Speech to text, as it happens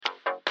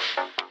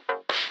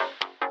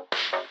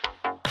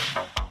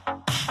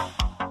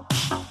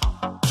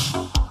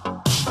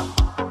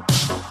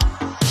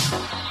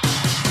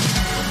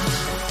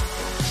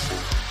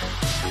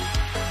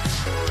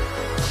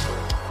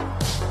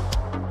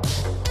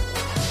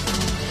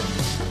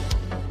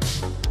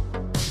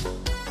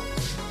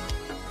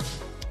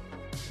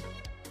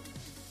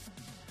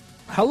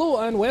Hello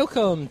and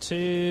welcome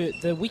to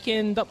the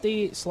weekend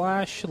update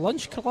 /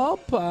 lunch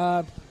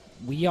club.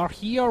 We are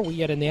here.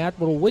 We are in the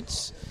Admiral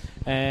Woods,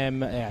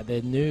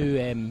 the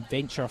new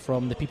venture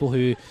from the people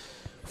who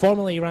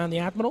formerly ran the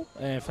Admiral.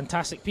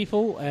 Fantastic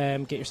people.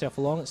 Get yourself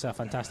along. It's a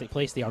fantastic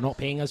place. They are not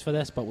paying us for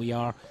this, but we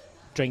are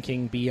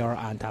drinking beer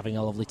and having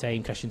a lovely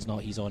time. Christian's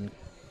not. He's on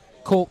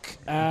Coke.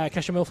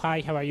 Christian Wolf, hi.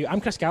 How are you? I'm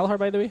Chris Gallagher,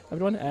 by the way,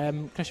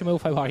 everyone. Christian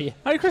Wolf, how are you?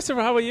 Hi,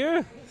 Christopher. How are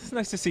you? It's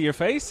nice to see your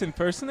face in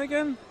person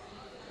again.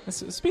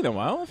 It's been a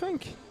while, I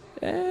think.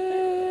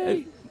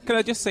 Can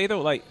I just say, though,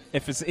 like,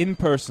 if it's in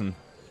person,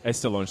 it's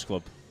the Lunch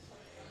Club.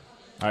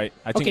 All right,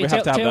 I think we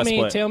have to have that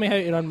split. Tell me how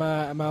to run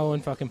my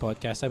own fucking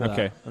podcast. How about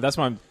that? That's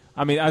why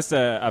as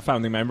a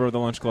founding member of the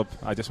Lunch Club,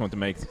 I just want to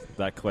make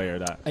that clear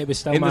that it was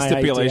still in my the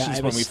stipulations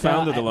idea. when we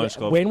founded the Lunch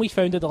Club. When we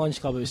founded the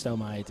Lunch Club, it was still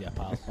my idea,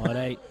 pal. All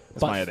right,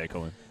 that's my idea,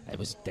 Colin. It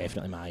was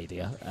definitely my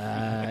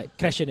idea.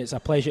 Christian, it's a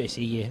pleasure to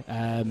see you.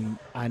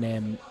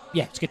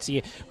 Yeah, it's good to see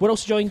you. We're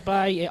also joined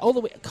by, all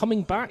the way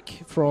coming back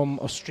from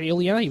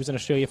Australia. He was in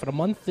Australia for a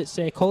month. It's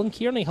Colin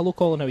Kearney. Hello,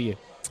 Colin. How are you?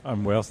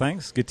 I'm well,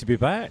 thanks. Good to be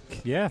back.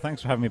 Yeah,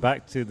 thanks for having me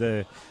back to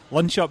the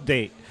lunch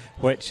update,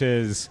 which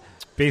is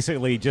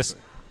basically just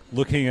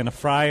looking in a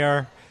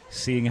fryer,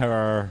 seeing how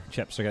our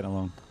chips are getting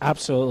along.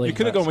 Absolutely. You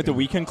could have gone with the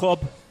Weekend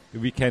Club. The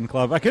Weekend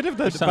Club. I could have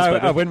done,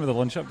 but I went with the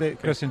lunch update,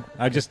 Christian.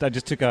 I just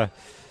took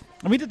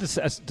I made a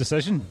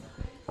decision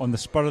on the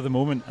spur of the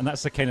moment, and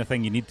that's the kind of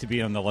thing you need to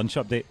be on the lunch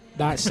update.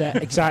 That's it,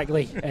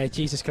 exactly.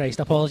 Jesus Christ.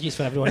 Apologies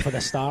for everyone for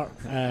the start.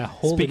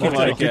 Speaking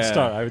like a good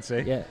start, I would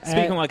say. Yeah.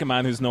 Speaking like a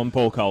man who's known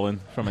Paul Collin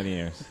for many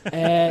years.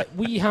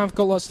 We have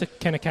got lots to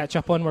kind of catch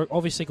up on. We're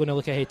obviously going to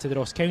look ahead to the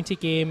Ross County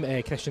game.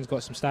 Christian's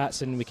got some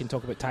stats, and we can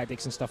talk about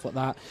tactics and stuff like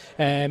that.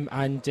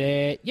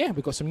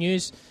 We've got some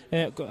news.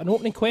 Got an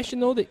opening question,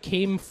 though, that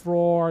came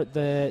for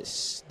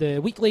the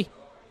weekly.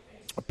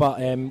 But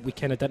we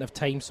kind of didn't have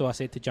time, so I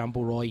said to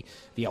Jambo Roy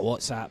via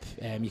WhatsApp,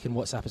 you can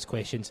WhatsApp us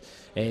questions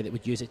that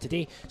would use it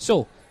today.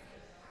 So,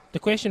 the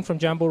question from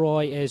Jambo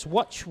Roy is,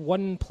 which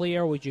one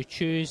player would you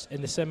choose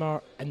in the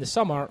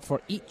summer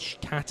for each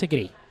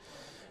category?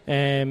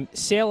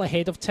 Sell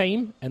ahead of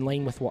time, in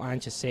line with what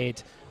Ange has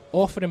said,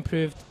 offer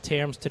improved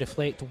terms to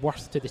reflect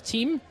worth to the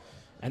team,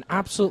 and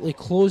absolutely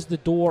close the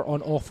door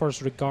on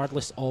offers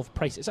regardless of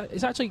price.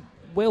 It's actually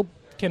well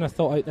kind of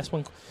thought out, this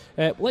one.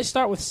 Let's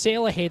start with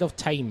sell ahead of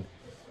time,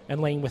 in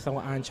line with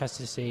what Ange has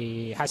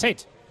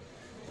said.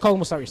 Colin,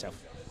 we'll start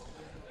yourself.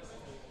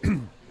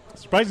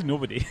 Surprising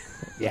nobody.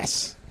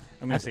 Yes.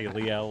 I'm going to say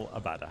Liel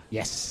Abada.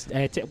 Yes.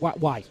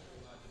 Why?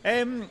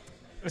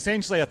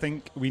 Essentially, I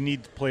think we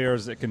need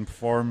players that can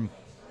perform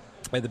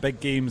at the big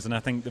games, and I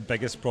think the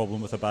biggest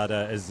problem with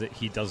Abada is that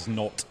he does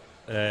not,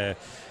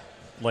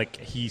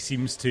 he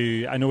seems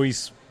to, I know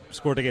he's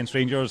scored against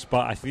Rangers,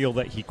 but I feel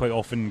that he quite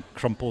often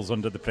crumples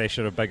under the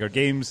pressure of bigger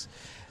games.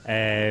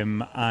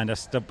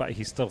 But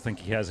he still think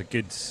he has a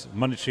good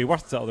monetary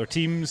worth to other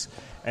teams.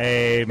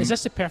 Is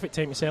this the perfect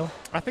time to sell?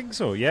 I think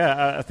so,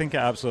 yeah. I think it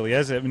absolutely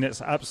is. I mean,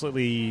 it's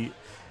absolutely...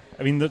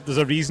 I mean, there's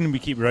a reason we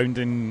keep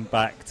rounding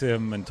back to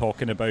him and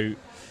talking about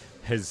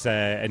his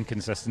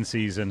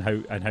inconsistencies and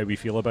how we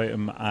feel about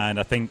him. And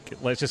I think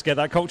let's just get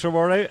that culture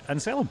war out and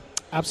sell him.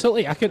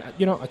 Absolutely. I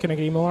couldn't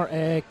agree more.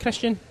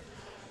 Christian?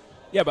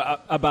 Yeah,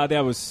 but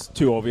Abada was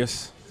too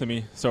obvious to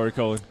me. Sorry,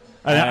 Colin.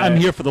 I'm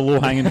here for the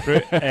low-hanging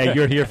fruit.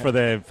 You're here for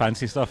the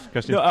fancy stuff,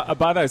 Christian. No,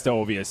 Abada is the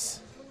obvious,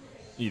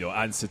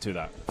 answer to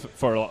that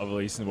for a lot of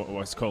reasons.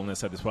 What Colin has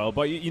said as well.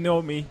 But you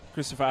know me,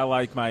 Christopher. I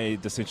like my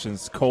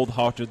decisions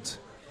cold-hearted.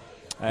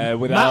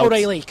 Matt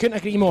O'Reilly, couldn't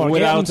agree more.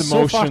 Without emotion.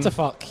 So far to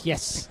fuck.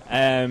 Yes.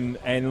 And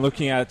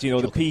looking at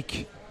the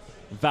peak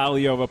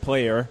value of a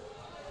player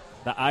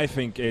that I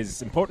think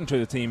is important to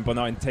the team, but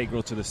not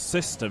integral to the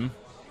system.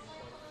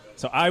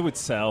 So I would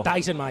sell...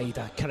 Dyson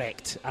Maeda,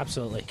 correct,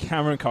 absolutely.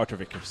 Cameron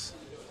Carter-Vickers.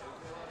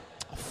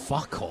 Oh,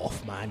 fuck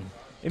off, man.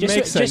 It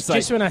makes sense.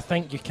 Just when I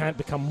think you can't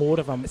become more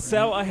of a...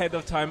 Sell ahead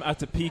of time at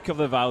the peak of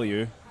the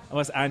value,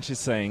 unless Ange is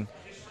saying...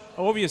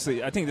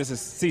 Obviously, I think this is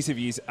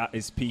CCV's at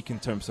his peak in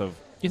terms of...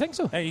 You think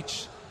so?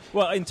 Age.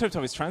 Well, in terms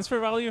of his transfer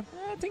value,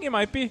 I think it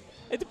might be.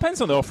 It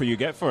depends on the offer you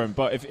get for him,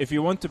 but if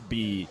you want to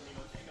be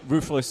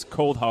ruthless,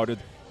 cold-hearted,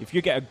 if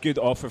you get a good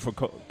offer for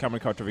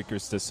Cameron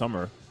Carter-Vickers this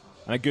summer,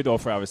 and a good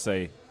offer, I would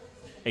say...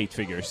 8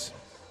 figures.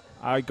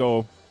 I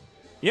go,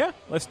 yeah,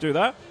 let's do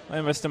that. I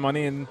invest the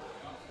money in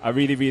a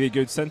really, really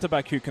good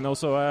centre-back who can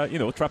also,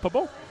 trap a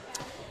ball.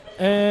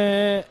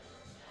 I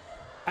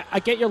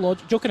get your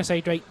logic. Joking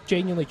aside, right?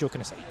 Genuinely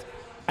joking aside.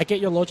 I get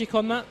your logic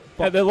on that.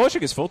 But the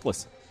logic is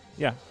faultless.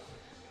 Yeah.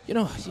 You're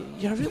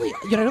a really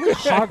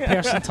hard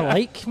person to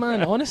like,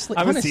 man, honestly. I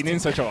haven't seen you in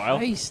such a while.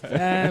 Christ,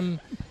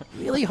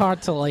 really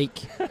hard to like.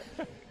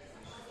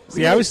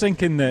 See, I was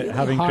thinking that really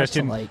having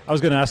Christian, I was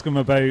going to ask him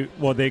about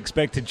what the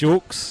expected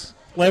jokes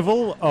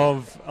level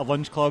of a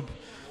lunch club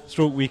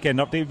stroke weekend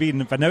update would be,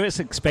 but now it's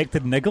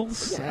expected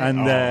niggles,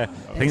 and I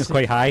think it's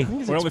quite high.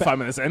 We're only 5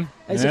 minutes in.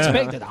 It's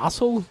expected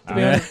asshole, to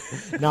be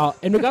honest. No,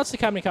 in regards to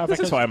Cameron Carter-Vickers...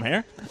 This is why I'm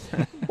here.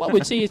 What I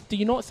would say is, do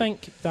you not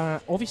think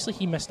that obviously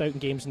he missed out in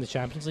games in the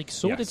Champions League?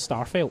 So Yes. did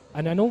Starfelt,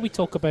 and I know we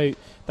talk about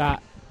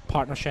that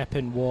partnership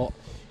and what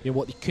they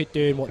could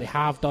do and what they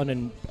have done,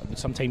 and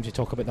sometimes we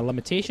talk about the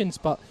limitations,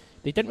 but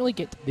they didn't really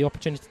get the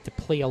opportunity to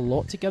play a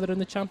lot together in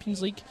the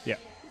Champions League. Yeah.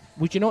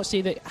 Would you not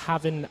say that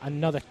having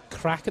another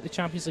crack at the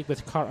Champions League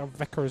with Carter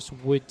Vickers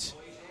would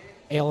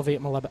elevate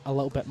him a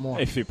little bit more?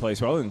 If he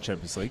plays well in the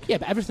Champions League. Yeah,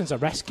 but everything's a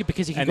risk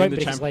because he can And go out in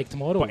and the break his leg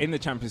tomorrow. But in the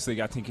Champions League,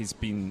 I think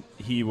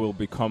he will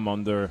become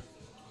under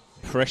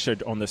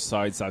pressured on the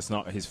sides. That's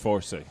not his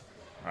forte,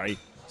 right?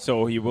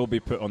 So he will be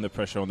put under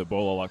pressure on the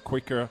ball a lot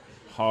quicker,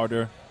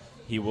 harder.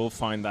 He will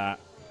find that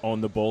on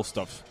the ball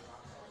stuff.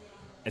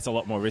 It's a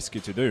lot more risky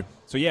to do.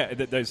 So yeah,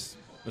 there's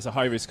a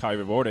high risk, high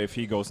reward. If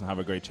he goes and have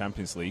a great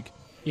Champions League,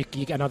 you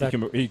get another.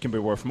 he can be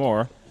worth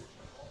more.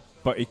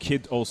 But it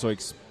could also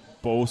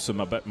expose him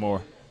a bit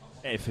more.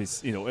 If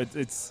it's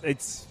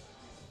it's.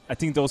 I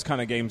think those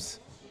kind of games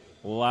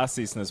last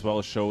season as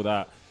well show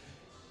that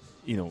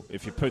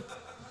if you put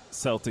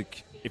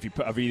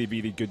a really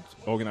really good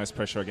organised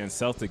pressure against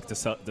Celtic, the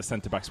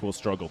centre backs will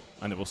struggle,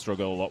 and it will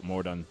struggle a lot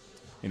more than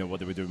what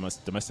they would do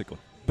domestically.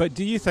 But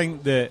do you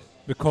think that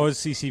because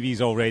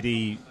CCV's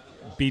already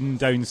been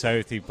down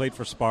south, he played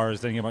for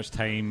Spurs, didn't get much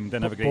time,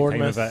 didn't have a great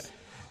Bournemouth. time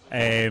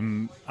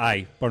of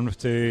it. Bournemouth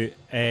too.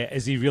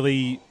 Is he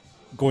really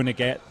going to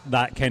get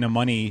that kind of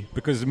money?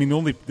 Because I mean,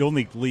 the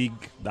only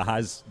league that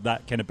has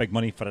that kind of big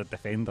money for a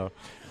defender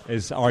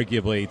is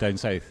arguably down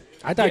south.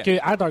 I'd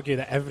argue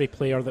that every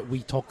player that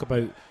we talk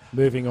about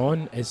moving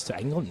on is to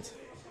England,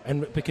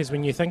 and because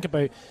when you think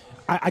about,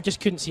 I just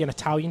couldn't see an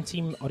Italian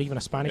team or even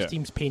a Spanish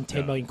team paying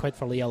 10 million quid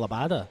for Leah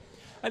Labada.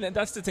 And then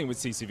that's the thing with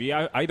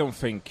CCV. I don't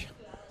think.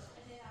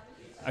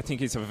 I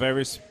think it's a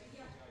very,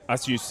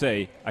 as you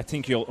say, I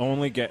think you'll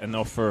only get an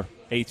offer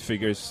 8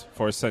 figures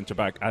for a centre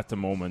back at the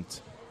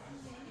moment,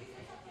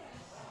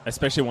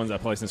 especially ones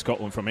that plays in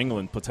Scotland from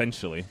England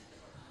potentially.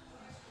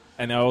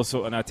 And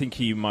I think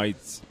he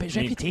might. But his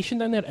reputation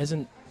down there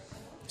isn't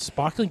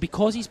sparkling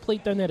because he's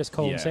played down there, as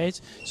Colin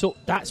says. So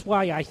that's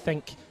why I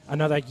think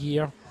another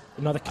year,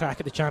 another crack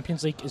at the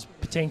Champions League is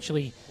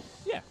potentially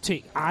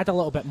to add a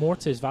little bit more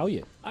to his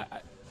value.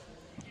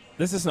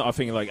 This is not a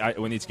thing like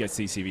we need to get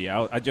CCV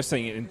out. I'm just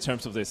saying in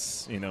terms of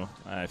this,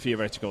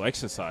 theoretical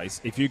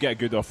exercise. If you get a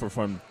good offer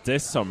from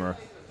this summer,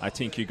 I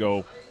think you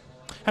go.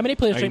 How many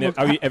players?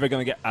 Are you ever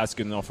going to get as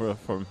good an offer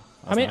from?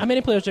 How many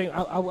players?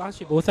 I'll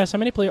ask you both this. How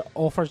many player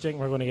offers do you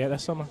think we're going to get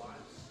this summer?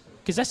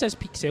 Because this is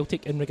peak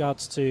Celtic in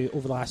regards to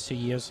over the last 2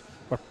 years.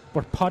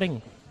 We're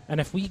putting, and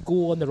if we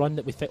go on the run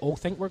that we all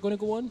think we're going to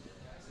go on,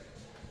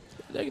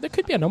 there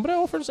could be a number of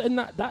offers, and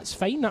that's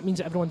fine. That means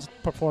that everyone's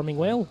performing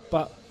well,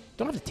 but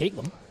don't have to take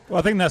them. Well,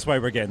 I think that's why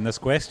we're getting this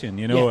question.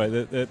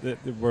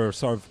 We're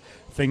sort of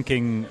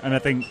thinking, and I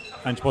think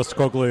Ange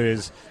Postecoglou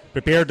is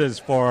prepared us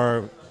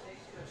for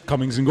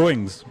comings and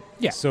goings.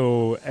 Yeah.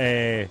 So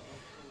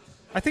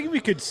I think we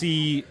could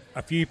see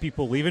a few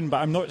people leaving, but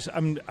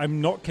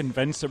I'm not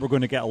convinced that we're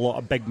going to get a lot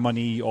of big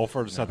money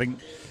offers. No. I think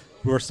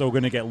we're still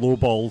going to get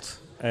lowballed.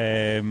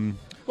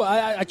 Well,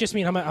 I just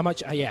mean how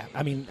much. I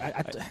mean,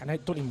 and I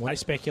don't even want to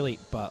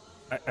speculate, but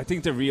I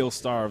think the real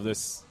star of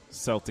this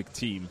Celtic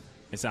team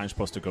is Ange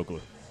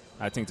Postecoglou.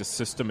 I think the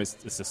system is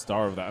the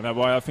star of that, and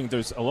why I think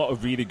there's a lot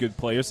of really good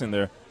players in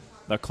there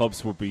that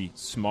clubs would be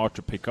smart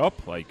to pick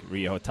up. Like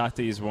Rio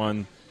Hatate is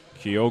one,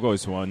 Kyogo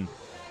is one.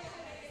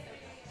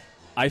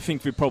 I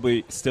think we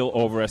probably still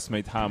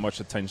overestimate how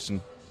much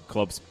attention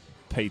clubs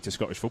pay to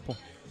Scottish football,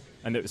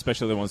 and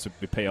especially the ones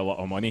that pay a lot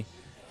of money.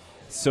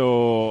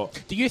 So,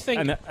 do you think?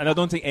 And I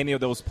don't think any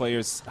of those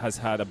players has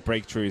had a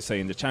breakthrough,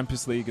 say, in the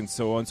Champions League and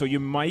so on. So you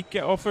might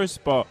get offers,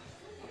 but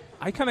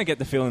I kind of get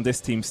the feeling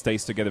this team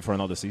stays together for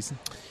another season.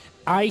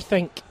 I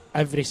think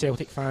every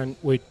Celtic fan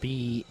would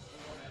be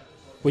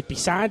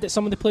sad that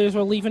some of the players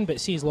were leaving,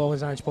 but see, as long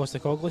as Ange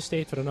Postecoglou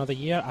stayed for another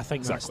year, I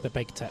think that's the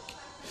big tick.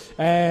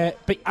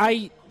 But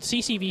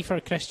CCV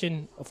for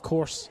Christian, of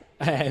course.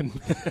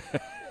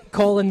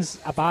 Collins,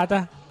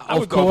 Abada, I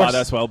would go Abada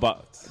as well,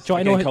 but do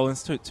I know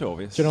Collins too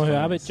obvious. Do you know who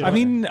I would? I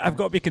mean, I've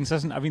got to be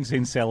consistent. I've been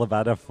saying Sel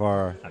Abada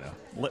for. I know.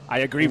 I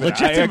agree with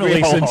that.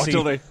 Legitimately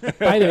wholeheartedly.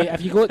 By the way,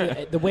 if you go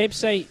to the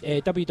website,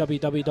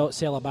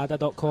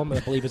 www.selabada.com, I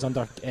believe is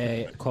under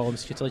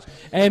Collins' tutelage.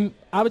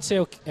 I would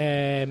sell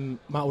Matt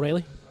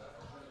O'Reilly.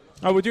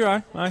 Oh, would you?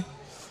 Aye.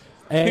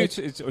 Who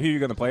are you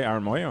going to play?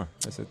 Aaron Moy or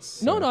is it?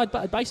 No,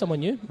 I'd buy someone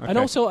new. Okay. And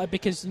also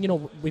because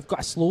we've got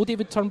a slow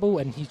David Turnbull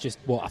and he's just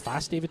a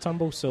fast David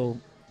Turnbull. So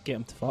get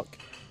him to fuck.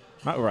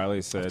 Matt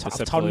O'Reilly's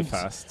deceptively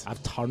fast.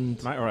 I've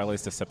turned. Matt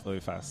O'Reilly's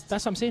deceptively fast.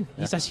 That's what I'm saying.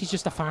 Yeah. He's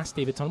just a fast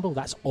David Turnbull.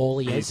 That's all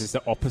he is. He's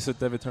the opposite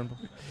David Turnbull.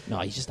 No,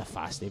 he's just a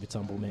fast David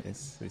Turnbull, mate.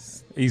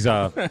 He's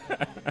a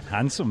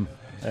handsome.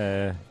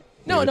 No.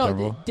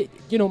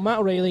 Matt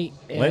O'Reilly.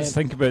 Let's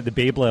think about the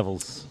babe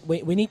levels.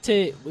 We need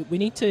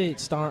to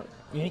start.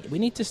 We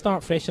need to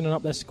start freshening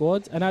up this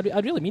squad, and I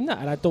really mean that.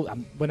 And I don't.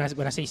 When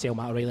I say sell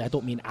Matt O'Reilly, I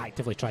don't mean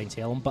actively try and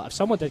sell him. But if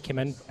someone did come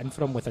in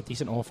for him with a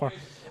decent offer,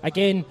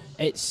 again,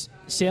 it's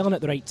selling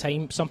at the right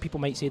time. Some people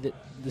might say that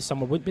the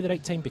summer would be the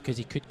right time because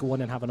he could go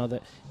on and have another.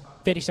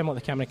 very similar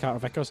to Cameron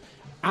Carter-Vickers.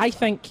 I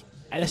think,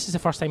 and this is the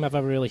first time I've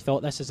ever really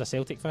thought this as a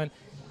Celtic fan,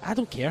 I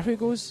don't care who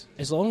goes,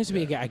 as long as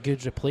we get a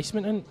good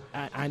replacement in,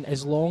 and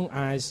as long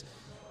as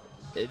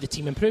the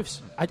team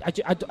improves.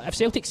 If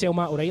Celtic sell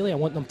Matt O'Reilly, I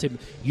want them to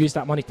use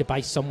that money to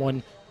buy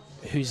someone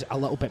who's a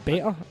little bit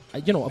better,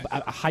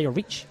 a higher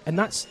reach, and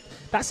that's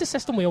the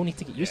system we all need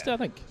to get used to, I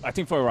think. I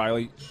think for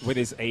O'Reilly, with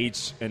his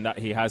age and that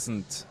he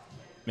hasn't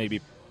maybe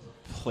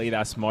played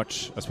as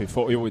much as we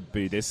thought he would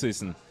be this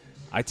season,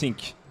 I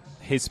think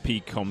his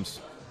peak comes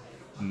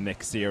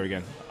next year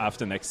again.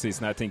 After next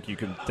season, I think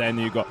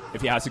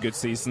if he has a good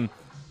season,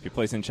 if he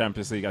plays in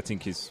Champions League, I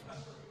think his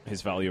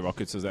value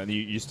rockets, and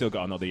you still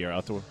got another year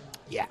afterward.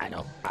 Yeah, I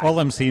know. All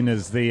I'm seeing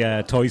is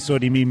the Toy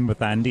Story meme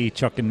with Andy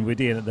chucking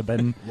Woody in at the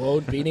bin.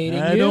 Won't be needing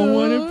I you. don't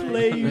want to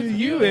play with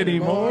you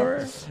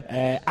anymore.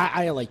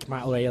 I like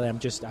Matt O'Reilly. I'm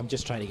just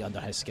trying to get under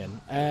his skin.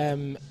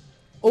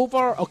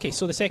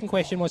 So the second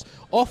question was,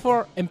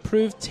 offer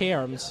improved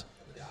terms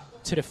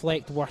to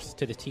reflect worth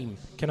to the team.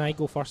 Can I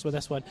go first with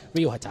this one?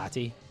 Rio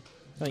Hatate.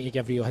 I think you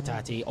give Rio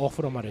Hatate,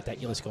 offer him a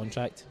ridiculous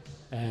contract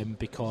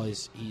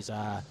because he's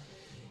a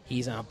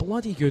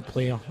bloody good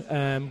player.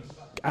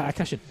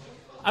 Christian.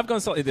 I've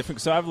gone slightly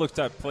different, so I've looked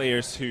at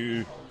players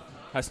who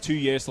has 2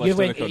 years left on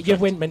the contract. You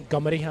went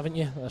Montgomery, haven't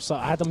you? So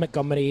Adam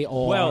Montgomery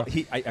or... Well,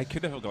 I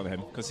could have gone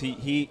him, because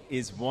he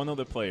is one of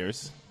the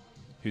players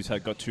who's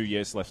got 2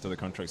 years left of the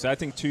contract. So I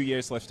think 2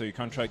 years left of your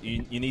contract,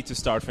 you need to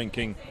start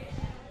thinking,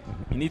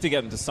 you need to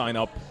get them to sign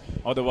up,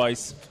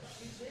 otherwise,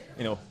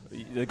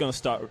 they're going to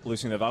start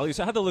losing their value.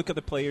 So I had to look at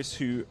the players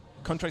who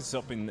contract is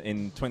up in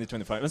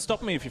 2025. And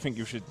stop me if you think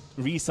you should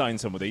re-sign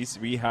some of these.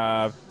 We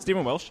have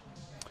Stephen Welsh,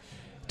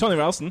 Tony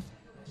Ralston,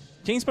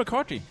 James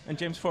McCarthy and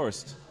James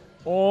Forrest,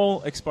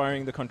 all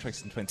expiring the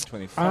contracts in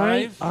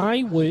 2025.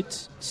 I would,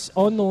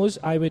 on those,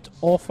 I would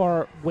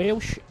offer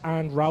Welsh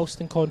and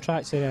Ralston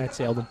contracts and then I'd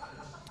sell them.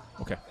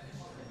 Okay.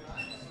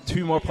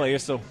 2 more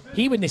players, though.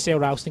 He wouldn't sell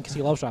Ralston because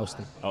he loves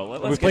Ralston.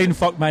 We're playing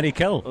Fuck, Marry,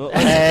 Kill.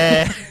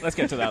 Let's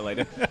get to that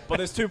later. But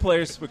there's 2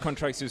 players with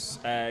contracts who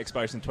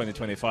expires in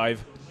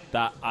 2025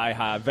 that I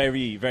have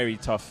very, very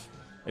tough.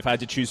 If I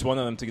had to choose one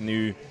of them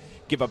to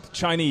give up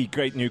shiny,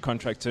 great new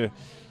contract to,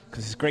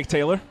 because it's Greg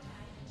Taylor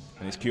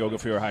and it's Kyogo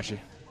Furuhashi. And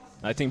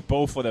I think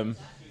both of them,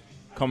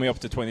 coming up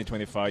to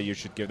 2025, you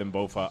should give them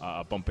both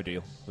a bumper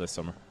deal this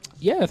summer.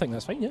 Yeah, I think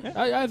that's fine.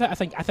 Yeah, I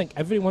think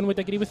everyone would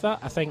agree with that.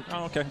 I think.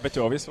 Oh, okay. A bit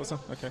too obvious, was it?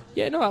 Okay.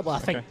 Yeah, no. Well, I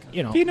think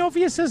being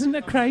obvious isn't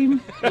a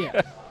crime.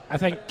 Yeah, I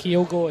think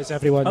Kyogo is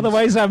everyone.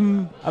 Otherwise,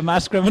 I'm a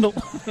mass criminal.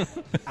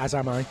 As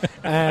am I.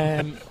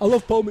 I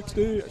love Paul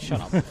McStay.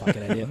 Shut up,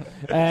 fucking idiot.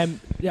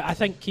 Yeah, I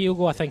think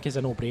Kyogo is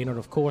a no-brainer,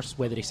 of course,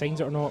 whether he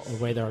signs it or not, or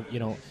whether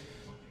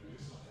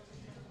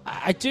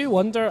I do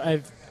wonder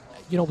if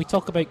we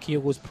talk about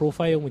Kyogo's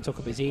profile, and we talk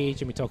about his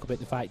age, and we talk about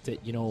the fact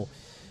that he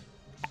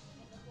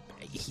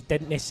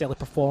didn't necessarily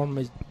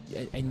perform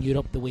in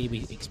Europe the way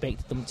we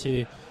expected them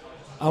to.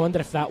 I wonder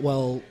if that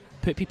will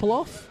put people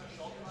off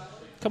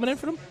coming in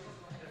for him.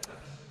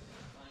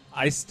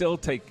 I still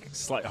take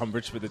slight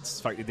umbrage with the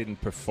fact he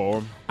didn't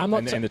perform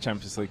in the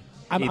Champions League.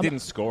 He didn't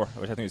score,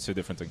 which I think is 2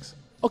 different things.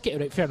 Okay,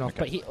 right, fair enough.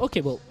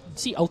 Okay. But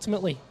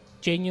ultimately,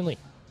 genuinely,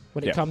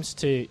 when it comes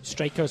to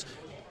strikers...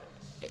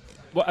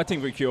 What I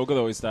think with Kyogo,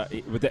 though, is that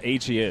with the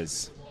age he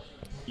is,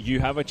 you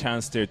have a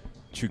chance to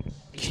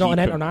he's not an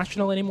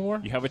international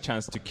anymore. You have a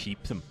chance to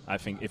keep him. I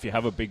think if you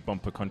have a big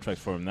bumper contract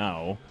for him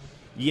now,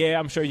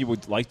 I'm sure you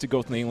would like to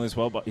go to England as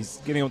well, but he's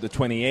getting up to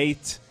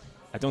 28.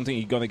 I don't think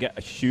you're going to get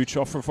a huge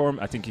offer for him.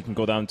 I think he can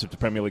go down to the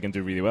Premier League and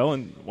do really well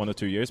in 1 or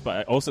 2 years, but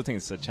I also think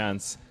it's a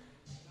chance,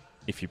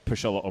 if you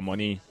push a lot of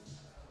money,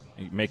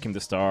 you make him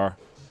the star,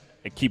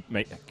 and keep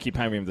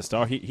having him the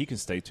star, he can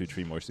stay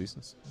 2-3 more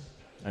seasons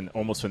and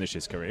almost finish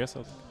his career.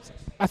 So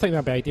I think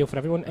that'd be ideal for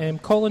everyone.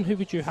 Colin, who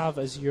would you have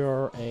as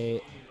your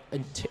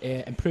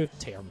improved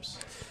terms?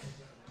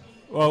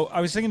 Well,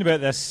 I was thinking about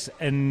this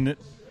in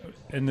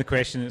the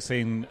question. It's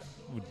saying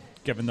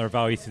given their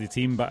value to the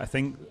team, but I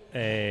think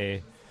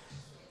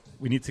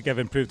we need to give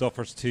improved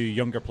offers to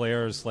younger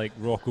players like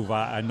Rocco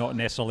Vata, not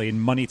necessarily in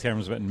money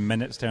terms but in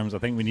minutes terms. I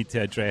think we need to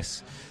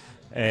address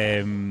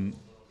the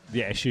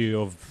issue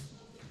of,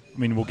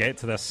 we'll get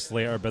to this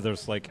later, but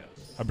there's like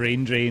a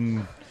brain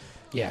drain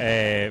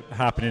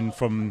happening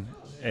from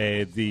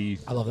the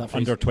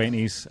under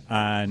 20s,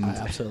 and I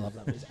absolutely love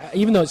that phrase.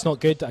 Even though it's not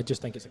good, I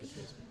just think it's a good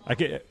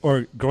phrase.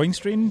 Or groin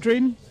strain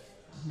drain.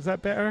 Is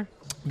that better?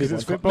 Move on.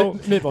 It's football.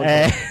 Move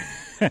on.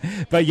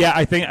 But yeah,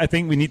 I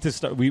think we need to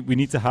start. We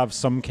need to have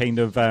some kind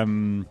of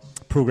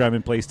program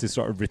in place to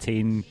sort of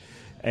retain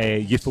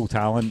youthful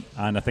talent,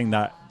 and I think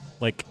that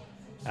it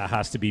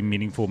has to be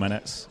meaningful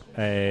minutes,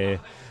 and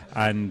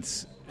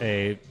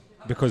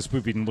because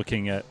we've been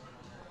looking at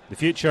the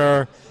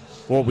future,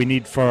 what we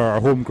need for our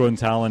homegrown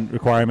talent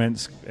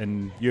requirements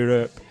in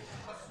Europe.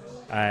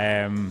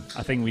 I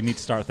think we need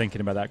to start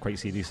thinking about that quite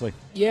seriously.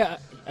 Yeah,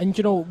 and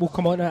we'll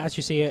come on to, as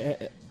you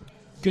say,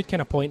 good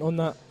kind of point on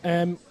that.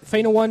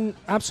 Final one,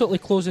 absolutely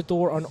close the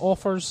door on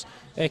offers,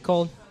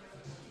 Colin.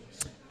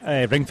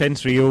 Ring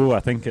fence Rio,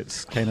 I think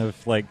it's kind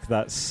of like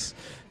that's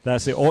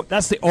That's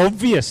the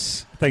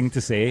obvious thing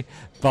to say,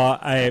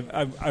 but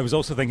I was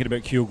also thinking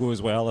about Kyogo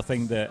as well. I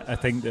think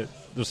that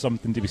there's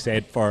something to be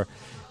said for.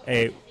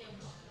 I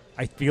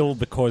feel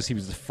because he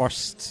was the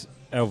first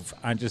of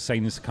Ange's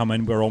signings to come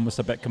in, we're almost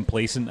a bit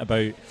complacent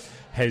about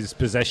his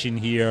position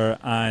here,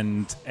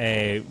 and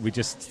we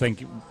just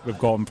think we've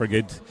got him for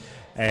good.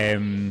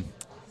 But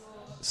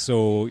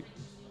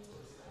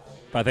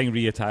I think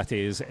Reo Tate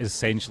is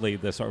essentially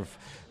the sort of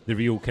the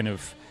real kind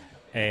of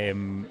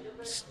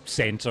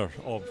centre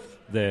of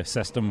the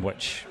system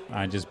which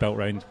Ange's built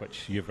around,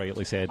 which you've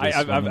rightly said.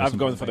 I've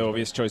gone for the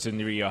obvious choice in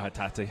Reo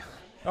Tate.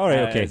 All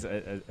right,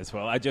 okay. As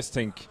well. I just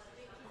think,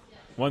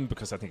 one,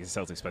 because I think he's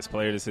Celtic's best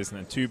player this season,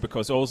 and two,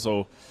 because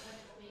also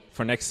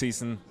for next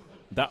season,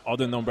 that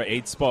other number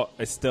 8 spot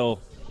is still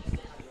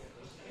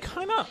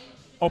kind of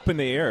up in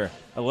the air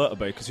a little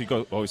bit, because you've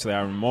got obviously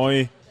Aaron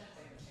Moy,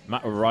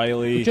 Matt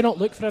O'Reilly, Would you not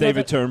look for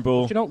David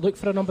Turnbull. Would you not look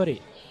for a number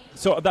 8?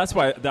 So that's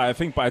why I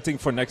think. But I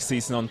think for next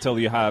season, until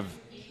you have,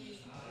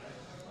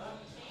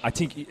 I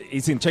think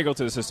he's integral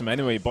to the system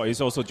anyway. But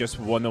he's also just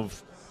one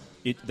of.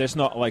 There's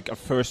not like a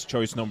first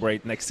choice number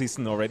 8 next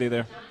season already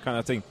there kind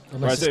of thing.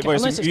 Unless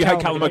Whereas it's you had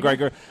Callum Callum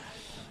McGregor.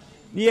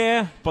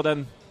 Yeah, but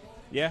then,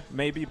 yeah,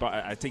 maybe. But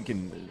I think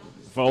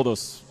for all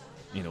those,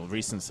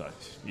 reasons,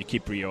 you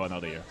keep Rio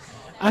another year.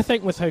 I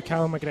think with how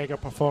Callum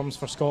McGregor performs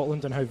for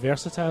Scotland and how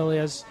versatile he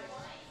is,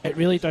 it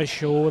really does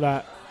show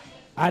that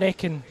I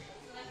reckon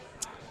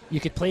you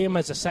could play him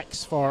as a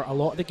 6 for a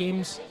lot of the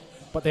games,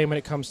 but then when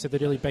it comes to the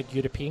really big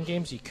European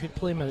games, you could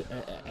play him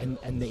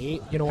in the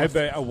 8. How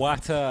about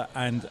Iwata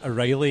and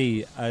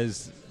O'Reilly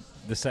as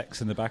the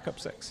 6 and the backup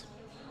 6?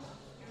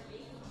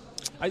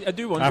 I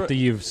do wonder. After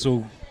you've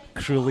so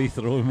cruelly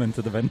thrown him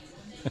into the bin.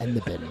 In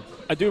the bin.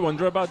 I do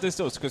wonder about this,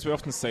 though, because we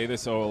often say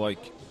this, we'll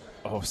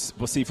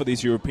see for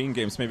these European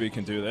games, maybe we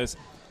can do this.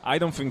 I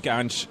don't think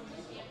Ange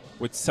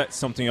would set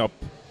something up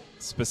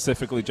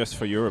specifically just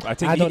for Europe. I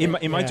think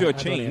he might do a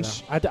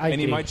change, and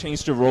he might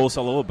change the roles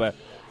a little bit,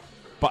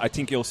 but I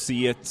think you'll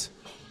see it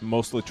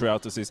mostly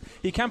throughout the season.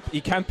 He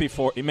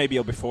maybe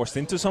he'll be forced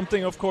into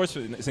something, of course,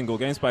 in single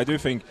games, but I do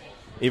think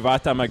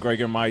Iwata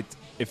McGregor might,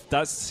 if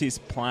that's his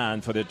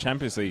plan for the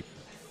Champions League,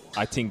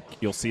 I think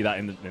you'll see that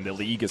in the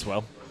league as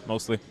well,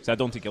 mostly. So I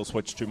don't think he'll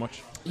switch too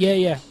much.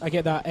 Yeah, I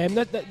get that.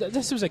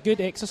 This was a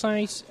good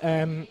exercise.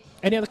 Any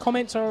other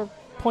comments or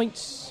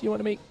points you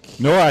want to make?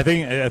 No, I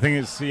think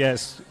it's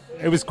yes.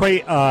 It was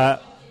quite.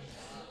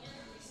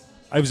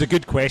 It was a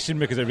good question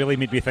because it really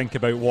made me think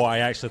about what I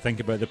actually think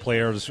about the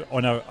players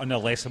on a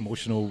less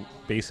emotional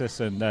basis,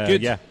 and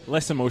good. Yeah,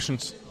 less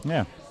emotions.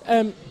 Yeah.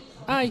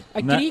 I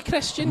agree,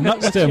 Christian.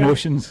 Nuts to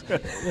emotions.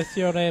 With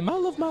your I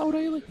love Matt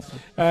O'Reilly.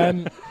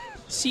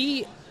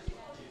 See,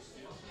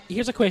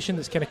 here's a question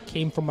that's kind of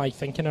came from my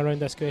thinking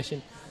around this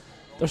question.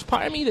 There's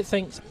part of me that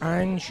thinks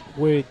Ange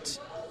would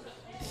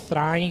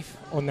thrive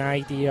on the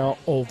idea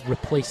of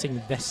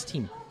replacing this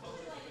team.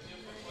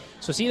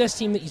 So see this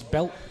team that he's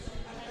built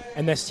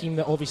and this team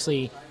that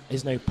obviously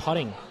is now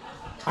purring.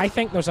 I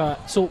think there's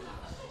so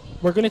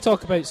we're going to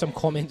talk about some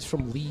comments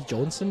from Lee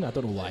Johnson. I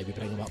don't know why we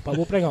bring him up, but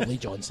we'll bring up Lee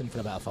Johnson for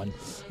a bit of fun.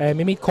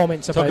 He made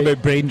comments Talk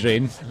about brain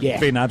drain,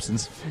 brain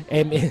absence.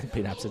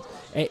 Brain absence.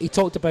 He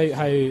talked about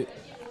how, and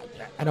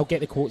I'll get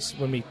the quotes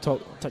when we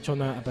touch on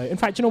that. About, in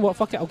fact, you know what?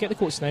 Fuck it, I'll get the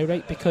quotes now,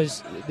 right?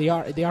 Because they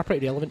are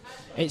pretty relevant.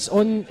 It's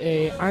on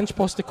Ange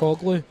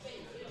Postecoglou.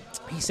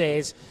 He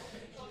says,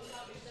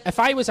 "If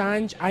I was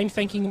Ange, I'm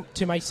thinking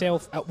to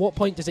myself, at what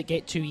point does it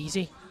get too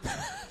easy?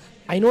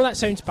 I know that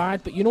sounds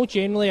bad, but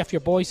generally if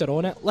your boys are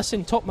on it,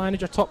 listen, top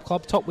manager, top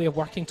club, top way of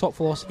working, top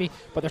philosophy,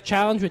 but their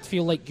challenge would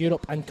feel like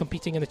Europe and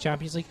competing in the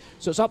Champions League.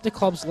 So it's up to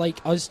clubs like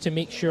us to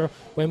make sure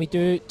when we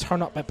do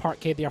turn up at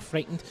Parkhead, they are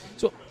frightened."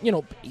 So,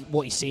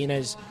 what he's saying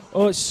is,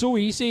 it's so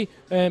easy.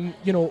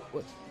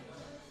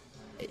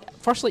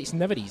 Firstly, it's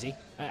never easy.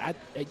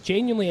 It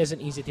genuinely isn't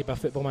easy to be a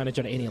football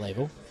manager at any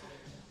level.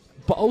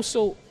 But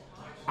also,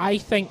 I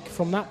think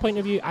from that point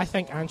of view, I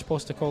think Ange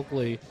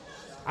Postecoglou,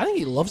 I think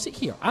he loves it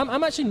here.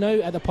 I'm actually now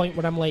at the point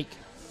where I'm like,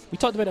 we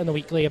talked about it in the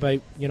weekly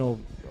about,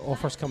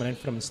 offers coming in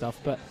for him and stuff,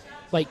 but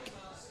like,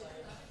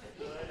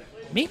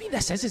 maybe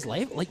this is his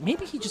level. Like,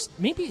 maybe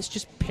it's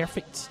just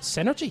perfect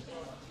synergy.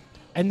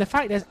 And the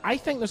fact is, I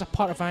think there's a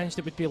part of Ange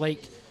that would be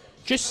like,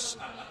 just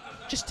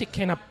to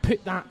kind of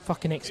put that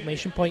fucking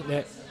exclamation point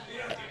that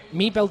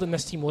me building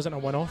this team wasn't a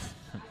one-off.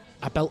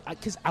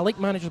 Because I like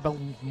managers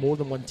building more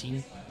than one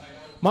team.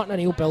 Martin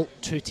O'Neill built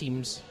 2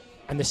 teams,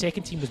 and the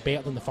second team was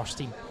better than the first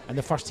team, and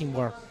the first team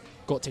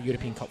got to a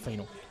European Cup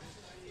final.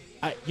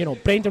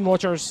 Brendan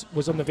Rodgers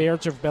was on the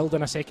verge of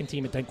building a second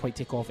team, it didn't quite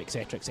take off,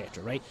 etc.,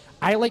 right?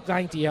 I like the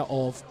idea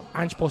of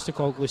Ange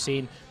Postecoglou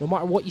saying, no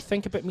matter what you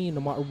think about me,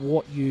 no matter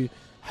what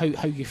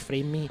how you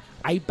frame me,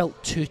 I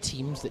built 2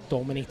 teams that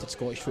dominated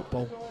Scottish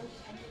football.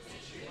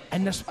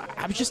 And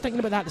I was just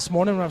thinking about that this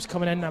morning when I was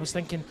coming in, and I was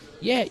thinking,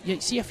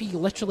 see if he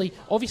literally,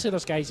 obviously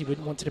there's guys he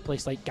wouldn't want to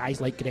replace, like guys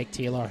like Greg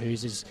Taylor,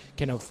 who's his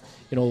kind of,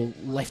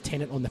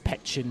 lieutenant on the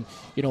pitch, and,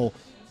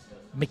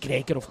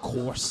 McGregor, of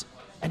course.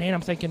 And then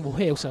I'm thinking, well,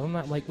 who else on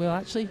that? I'm like, well,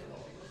 actually,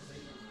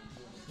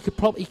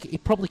 he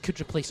probably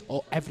could replace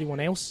everyone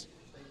else.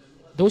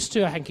 Those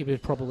two, I think he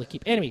would probably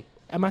keep. Anyway,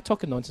 am I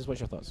talking nonsense? What's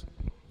your thoughts?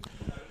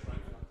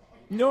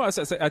 No, as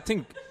I say, I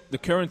think the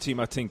current team,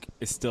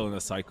 is still in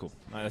a cycle.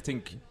 I don't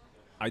think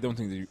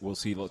that we'll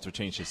see lots of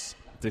changes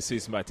this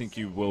season, but I think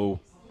you will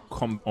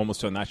come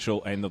almost to a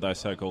natural end of that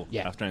cycle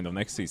after end of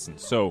next season.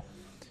 So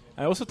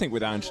I also think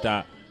with Ange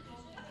that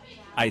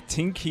I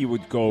think he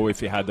would go if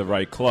he had the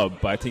right club,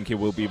 but I think he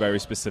will be very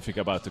specific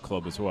about the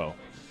club as well.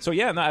 So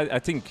yeah, no, I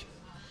think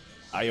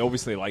I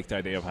obviously like the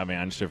idea of having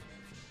Ange there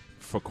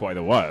for quite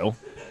a while.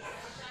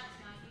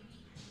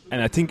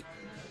 And I think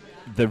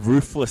the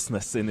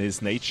ruthlessness in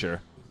his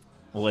nature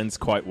lends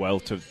quite well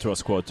to a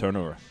squad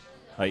turnover.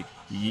 Like,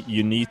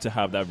 you need to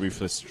have that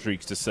ruthless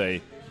streak to say,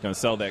 you're going to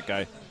sell that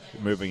guy,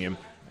 moving him,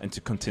 and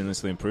to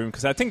continuously improve him.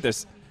 Because I think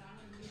there's...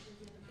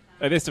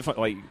 It is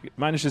like,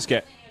 managers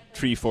get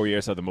 3-4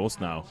 years at the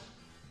most now.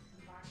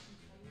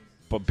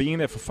 But being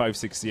there for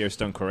 5-6 years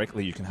done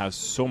correctly, you can have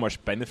so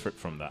much benefit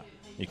from that.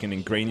 You can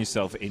ingrain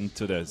yourself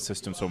into the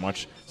system so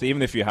much. So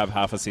even if you have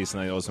half a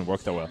season and it doesn't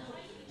work that well,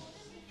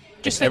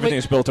 just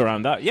everything's built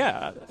around that.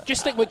 Yeah.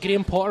 Just think what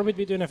Graham Potter would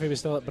be doing if he was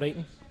still at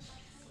Brighton.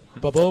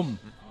 Ba-boom.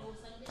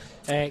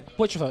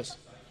 What's your thoughts?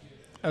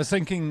 I was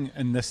thinking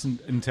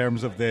in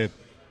terms of the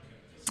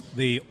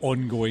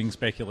ongoing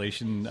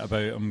speculation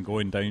about him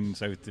going down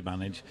south to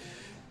manage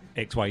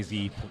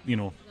XYZ,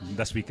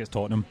 this week it's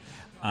Tottenham,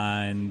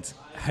 and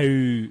how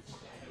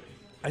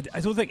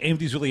I don't think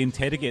anybody's really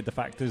interrogated the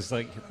fact is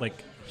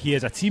like he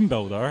is a team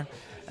builder.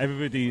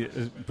 Everybody,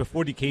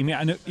 before he came here,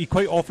 and he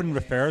quite often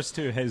refers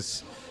to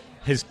his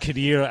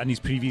career and his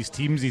previous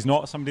teams. He's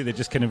not somebody that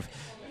just kind of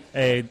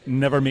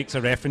never makes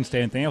a reference to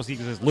anything else. He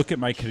says, look at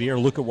my career,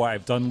 look at what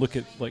I've done, look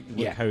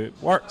how it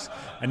works.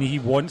 And he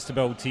wants to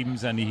build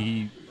teams, and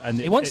he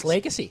wants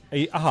legacy.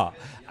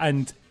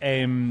 And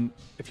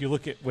if you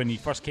look at when he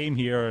first came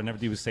here and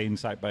everybody was saying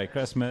sacked by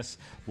Christmas,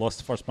 lost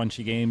the first bunch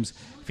of games,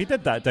 if he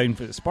did that down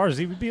for the Spurs,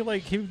 he would be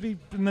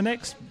in the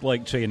next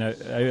train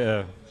out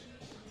of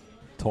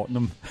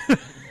Tottenham.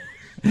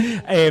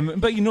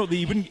 But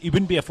he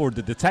wouldn't be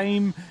afforded the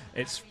time.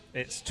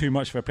 It's too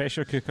much of a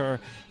pressure cooker.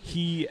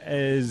 He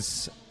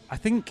is. I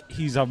think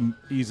he's an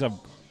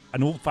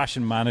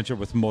old-fashioned manager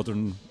with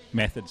modern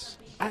methods.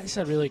 That's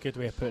a really good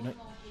way of putting it.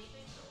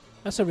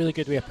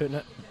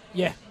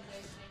 Yeah.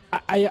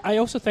 I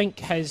also think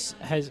his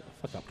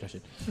fuck up,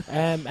 Christian.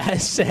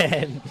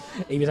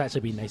 He was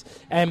actually being nice.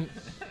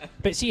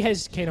 But see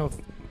his kind of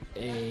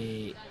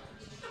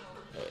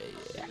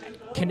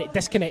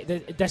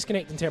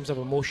disconnect in terms of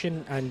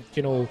emotion and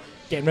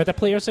getting rid of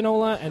players and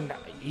all that. And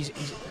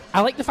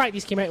I like the fact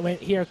he's came out and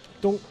went, here,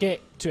 don't get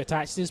too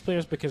attached to these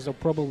players because they'll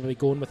probably be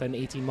going within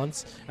 18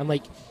 months. And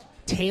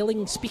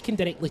speaking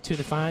directly to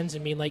the fans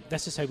and being like,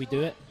 this is how we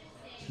do it.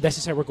 This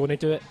is how we're going to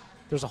do it.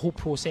 There's a whole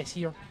process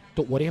here.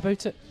 Don't worry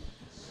about it.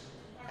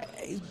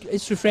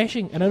 It's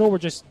refreshing. And I know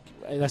at this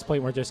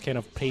point we're just kind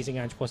of praising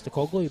Ange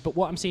Postecoglou, but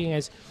what I'm saying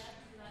is,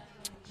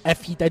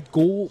 if he did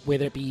go,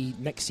 whether it be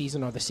next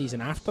season or the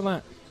season after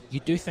that, you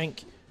do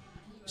think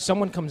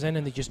someone comes in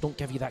and they just don't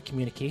give you that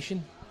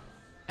communication,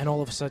 and all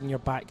of a sudden you're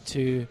back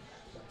to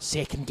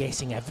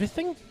second-guessing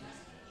everything?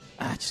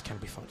 I just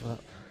can't be fucked with that.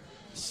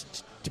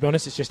 To be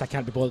honest, it's just I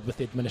can't be bothered with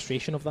the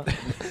administration of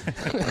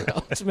that.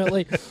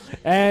 Ultimately,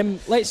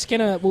 let's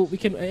kind of do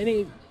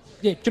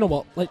you know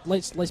what?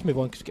 Let's move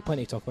on because we've got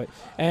plenty to talk about.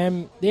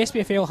 The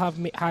SPFL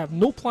have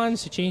no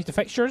plans to change the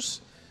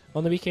fixtures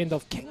on the weekend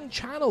of King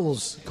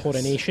Charles'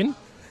 coronation,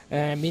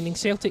 meaning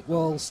Celtic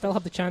will still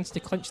have the chance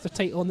to clinch their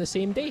title on the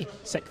same day,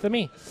 6th of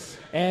May.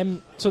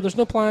 So there's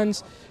no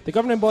plans. The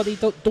governing body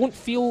don't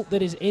feel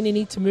there is any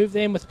need to move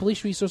them, with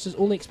police resources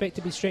only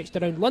expected to be stretched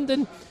around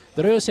London.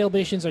 The royal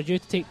celebrations are due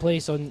to take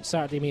place on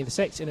Saturday, May the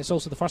 6th, and it's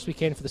also the first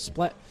weekend for the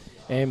split.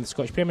 The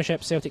Scottish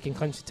Premiership, Celtic can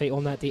clinch the title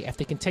on that day if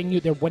they continue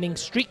their winning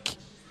streak.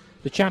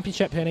 The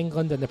Championship in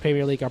England and the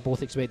Premier League are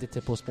both expected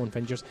to postpone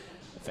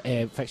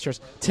fixtures.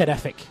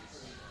 Terrific.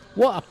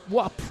 What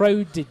a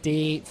proud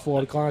day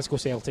for Glasgow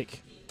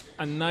Celtic.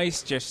 A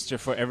nice gesture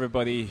for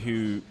everybody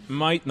who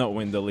might not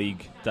win the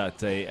league that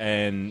day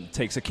and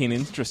takes a keen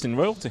interest in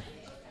royalty,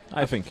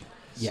 I think.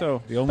 Yeah.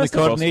 So the only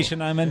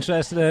coronation I'm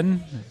interested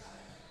in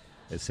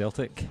is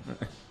Celtic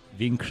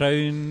being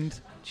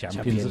crowned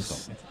champions of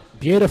Scotland.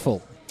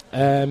 Beautiful.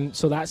 I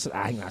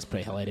think that's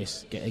pretty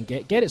hilarious.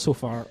 Get it so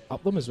far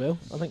up them as well,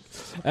 I think.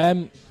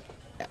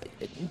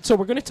 So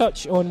we're going to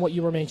touch on what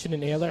you were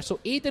mentioning earlier. So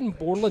Aidan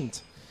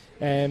Borland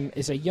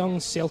is a young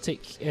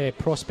Celtic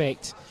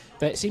prospect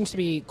that seems to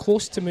be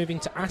close to moving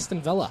to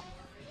Aston Villa.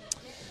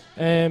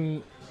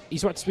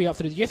 He's worked his way up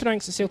through the youth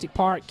ranks at Celtic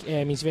Park.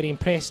 He's very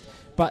impressed,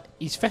 but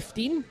he's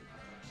 15,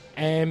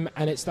 and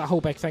it's that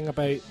whole big thing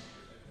about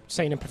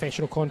signing a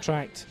professional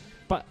contract.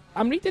 But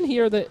I'm reading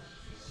here that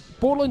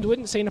Borland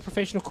wouldn't sign a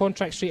professional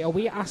contract straight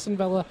away at Aston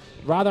Villa.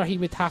 Rather, he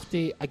would have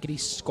to agree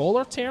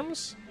scholar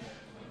terms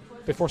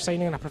before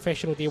signing a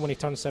professional deal when he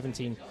turns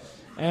 17.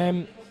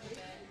 I've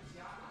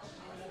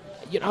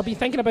been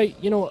thinking about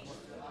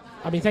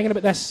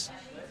this.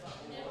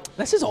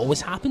 This has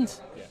always happened.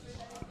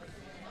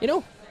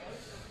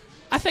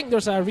 I think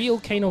there's a real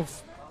kind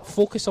of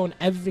focus on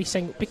every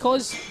single,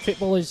 because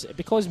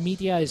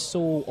media is so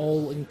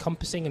all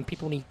encompassing and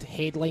people need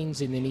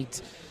headlines and they need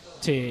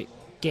to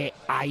get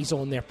eyes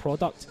on their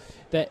product,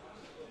 that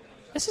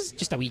this is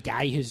just a wee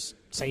guy who's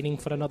signing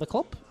for another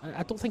club.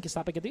 I don't think it's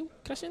that big a deal,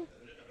 Christian.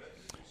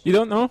 You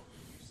don't know?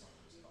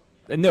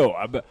 No,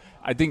 but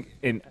I think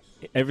in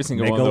every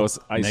single one of those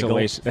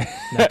isolation,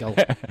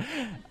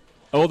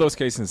 all those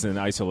cases in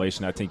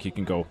isolation, I think you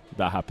can go,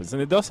 that happens,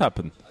 and it does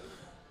happen.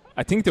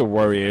 I think the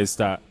worry is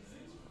that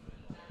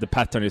the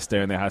pattern is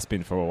there and it has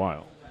been for a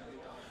while.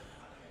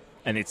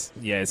 And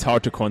it's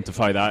hard to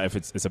quantify that if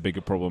it's a bigger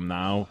problem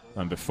now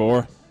than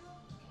before.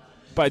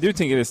 But I do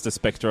think it is the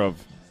spectre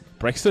of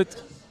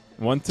Brexit,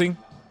 one thing,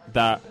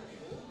 that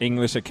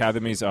English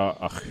academies are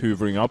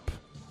hoovering up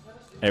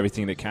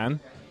everything they can.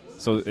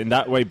 So in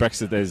that way,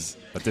 Brexit is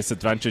a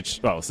disadvantage.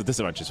 Well, it's a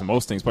disadvantage for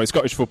most things, but in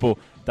Scottish football,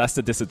 that's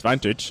the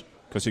disadvantage,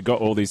 because you've got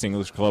all these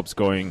English clubs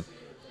going,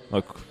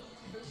 look,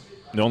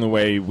 the only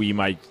way we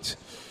might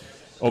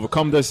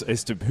overcome this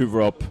is to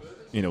hoover up,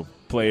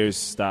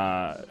 players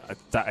that at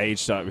that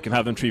age that we can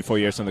have them 3-4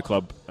 years in the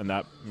club, and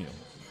that,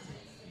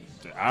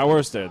 they're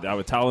ours, they're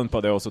our talent,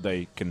 but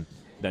they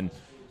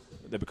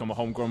become a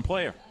homegrown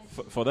player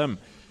for them.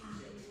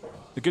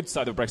 The good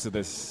side of Brexit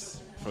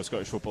is, for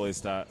Scottish football, is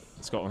that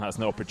Scotland has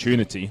an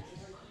opportunity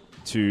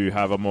to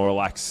have a more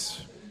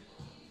relaxed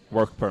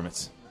work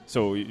permits.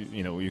 So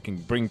you can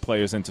bring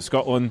players into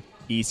Scotland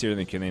easier than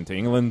you can into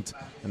England,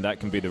 and that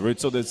can be the route.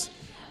 So there's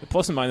the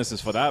plus and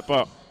minuses for that.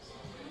 But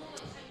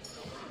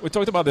we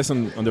talked about this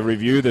on the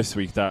review this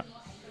week, that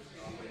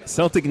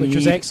Celtic which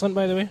was excellent,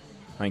 by the way.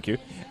 Thank you.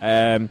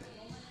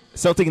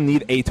 Celtic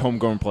need 8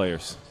 homegrown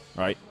players,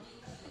 right?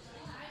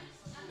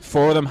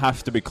 4 of them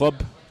have to be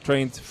club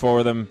trained. 4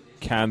 of them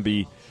can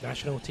be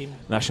national team.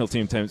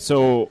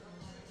 So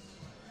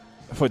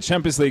for the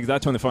Champions League,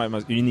 that 25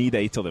 months, you need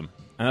 8 of them.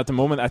 And at the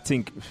moment, I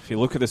think if you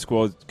look at the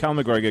squad, Cal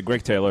McGregor,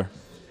 Greg Taylor,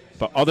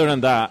 but other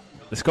than that,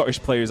 the Scottish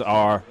players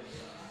are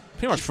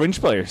pretty much fringe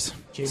players.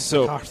 James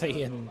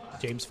McCarthy and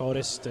James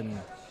Forrest and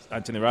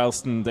Anthony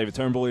Ralston, David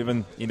Turnbull,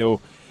 even,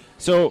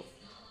 So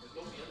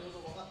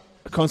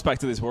it comes back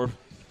to this word,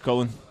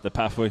 Colin, the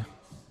pathway.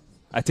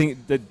 I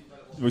think that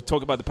we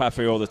talk about the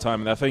pathway all the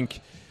time, and I think,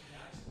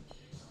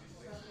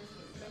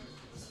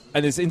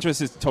 and it's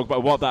interesting to talk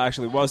about what that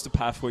actually was, the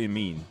pathway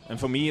mean. And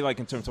for me, like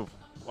in terms of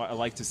what I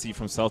like to see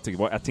from Celtic,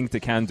 what I think they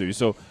can do.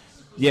 So,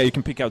 yeah, you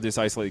can pick out these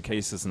isolated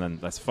cases, and then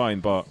that's fine.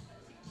 But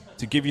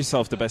to give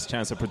yourself the best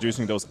chance of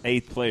producing those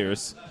 8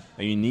 players,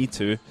 and you need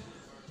to,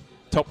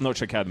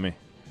 top-notch academy,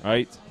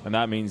 right? And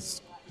that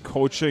means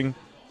coaching,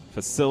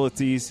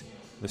 facilities,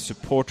 the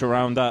support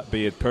around that,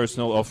 be it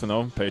personal, off and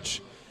on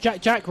pitch.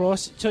 Jack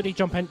Ross, sorry to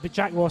jump in, but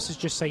Jack Ross has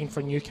just signed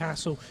for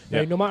Newcastle.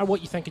 Now, no matter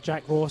what you think of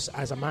Jack Ross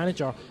as a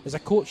manager, as a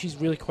coach, he's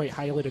really quite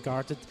highly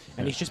regarded,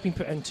 and he's just been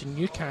put into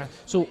Newcastle.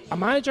 So a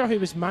manager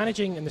who was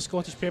managing in the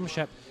Scottish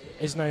Premiership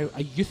is now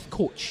a youth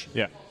coach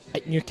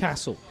at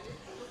Newcastle.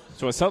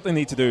 So what Celtic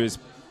need to do is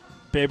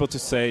be able to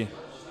say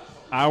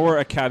our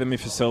academy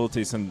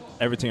facilities and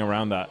everything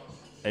around that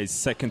is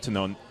second to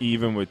none,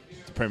 even with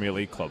the Premier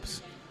League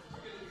clubs.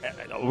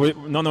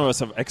 None of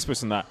us are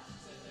experts in that.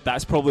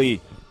 That's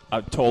probably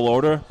a tall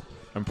order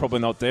and probably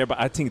not there, but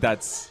I think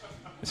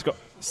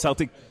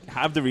Celtic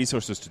have the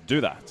resources to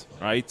do that,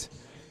 right?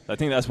 I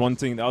think that's one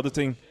thing. The other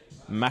thing,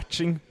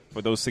 matching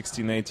for those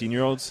 16,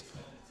 18-year-olds.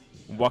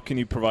 What can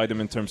you provide them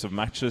in terms of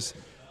matches?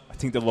 I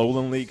think the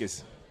Lowland League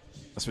is,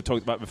 as we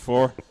talked about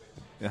before,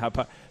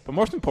 but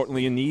most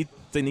importantly,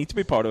 they need to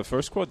be part of the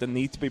first squad. They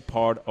need to be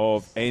part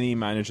of any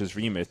manager's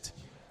remit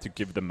to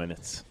give them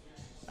minutes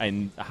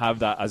and have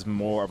that as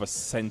more of a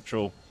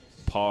central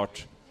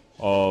part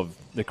of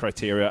the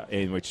criteria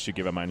in which to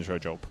give a manager a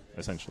job,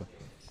 essentially.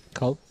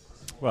 Cool.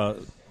 Well,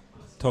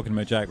 talking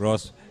about Jack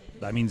Ross,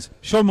 that means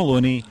Sean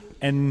Maloney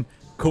in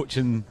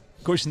coaching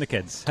the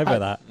kids. How about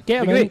that?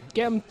 Get him in.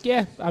 Get him.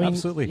 Yeah, I mean,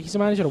 absolutely. He's a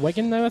manager of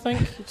Wigan now, I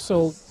think.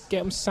 So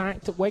get him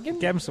sacked at Wigan.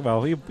 Get him.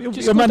 Well, he'll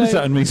manage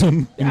that on his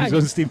own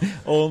team.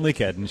 Only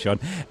kidding, Sean.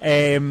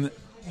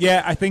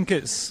 Yeah, I think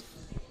it's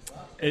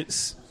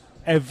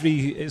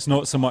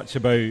not so much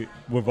about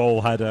we've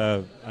all had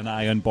an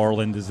eye on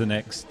Borland as the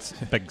next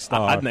big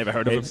star. I'd never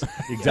heard of him.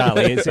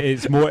 Exactly.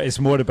 It's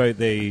more about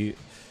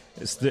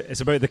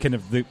it's about the kind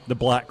of the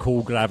black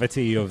hole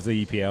gravity of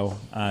the EPL,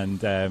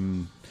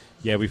 and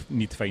we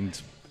need to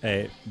find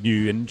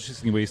new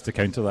interesting ways to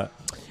counter that.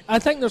 I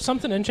think there's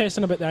something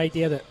interesting about the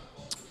idea that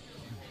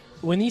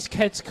when these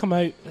kids come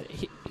out,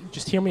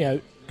 just hear me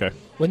out. Okay.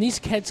 When these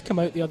kids come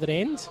out the other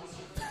end,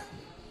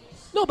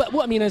 no, but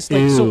what I mean is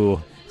like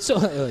so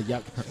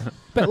yuck.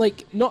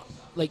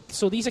 But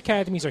so these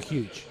academies are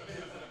huge,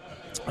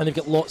 and they've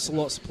got lots and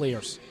lots of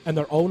players, and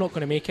they're all not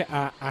going to make it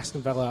at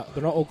Aston Villa.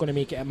 They're not all going to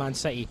make it at Man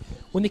City.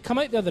 When they come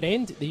out the other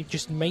end, they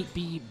just might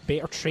be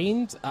better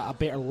trained at a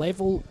better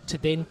level to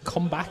then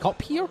come back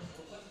up here.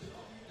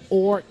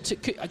 Or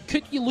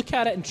could you look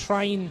at it and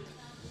try and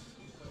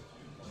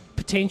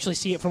potentially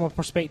see it from a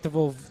perspective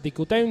of they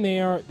go down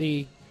there,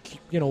 they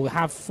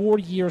have 4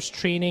 years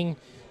training,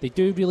 they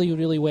do really,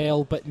 really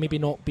well, but maybe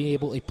not be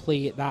able to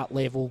play at that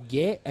level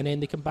yet, and then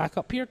they come back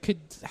up here.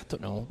 I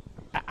don't know.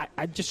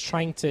 I'm just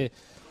trying to,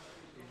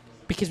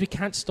 because we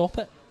can't stop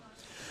it.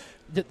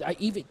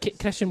 Even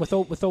Christian, with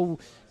all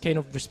kind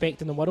of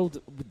respect in the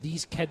world,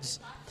 these kids,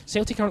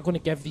 Celtic aren't going to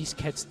give these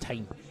kids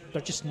time.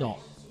 They're just not.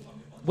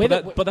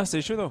 But that's the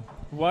issue, though.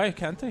 Why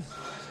can't they?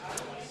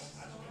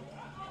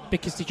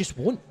 Because they just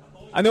won't.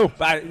 I know.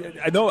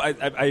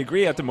 I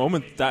agree. At the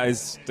moment, that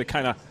is the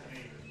kind of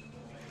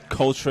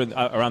culture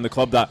around the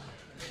club that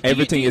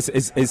everything is.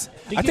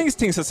 I think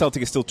things at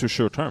Celtic is still too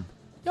short term.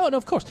 No,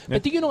 of course. Yeah.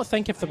 But do you not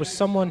think if there was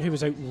someone who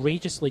was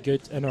outrageously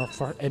good in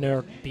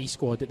our B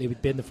squad that they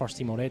would be in the first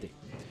team already?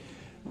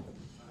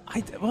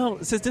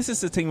 So this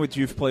is the thing with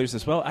youth players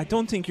as well. I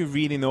don't think you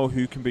really know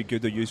who can be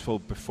good or useful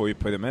before you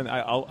put them in.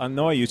 I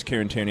know I use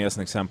Kieran Tierney as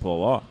an example a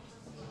lot,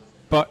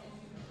 but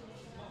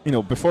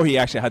before he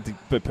actually had to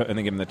put in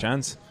and give him the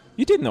chance,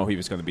 you didn't know he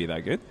was going to be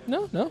that good.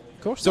 No,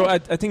 of course. So I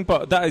think,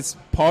 but that is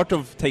part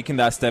of taking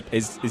that step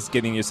is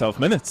getting yourself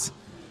minutes.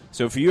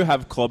 So if you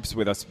have clubs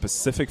with a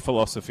specific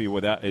philosophy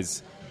where that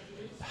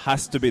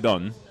has to be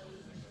done,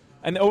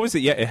 and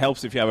obviously, it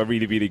helps if you have a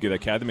really, really good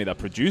academy that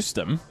produced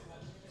them.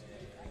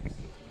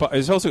 But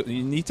it's also,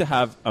 you need to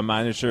have a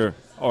manager,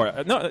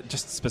 or not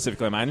just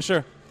specifically a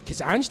manager.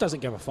 Because Ange doesn't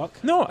give a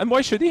fuck. No, and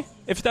why should he?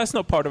 If that's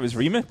not part of his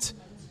remit,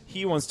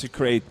 he wants to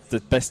create the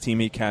best team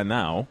he can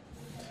now.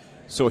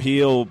 So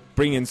he'll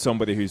bring in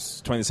somebody who's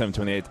 27,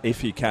 28,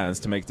 if he can,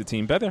 to make the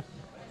team better.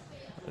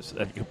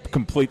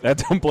 I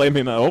don't blame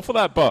him at all for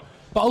that. But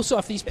also,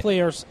 if these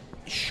players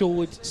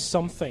showed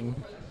something,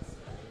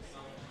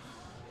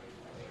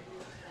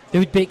 they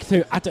would break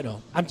through. I don't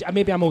know.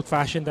 Maybe I'm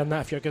old-fashioned in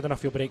that if you're good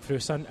enough, you'll break through,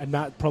 son. And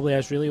that probably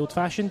is really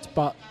old-fashioned.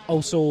 But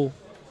also,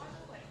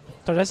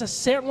 there is a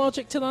certain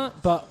logic to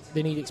that, but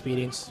they need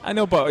experience. I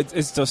know, but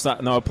it's just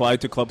that now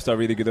applied to clubs that are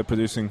really good at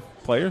producing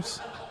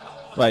players.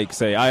 Like,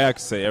 say,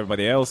 Ajax, say,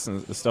 everybody else,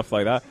 and stuff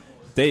like that.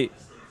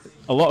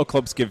 A lot of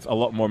clubs give a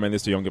lot more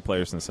minutes to younger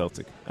players than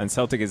Celtic. And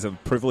Celtic is in a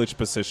privileged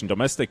position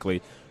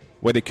domestically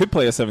where they could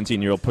play a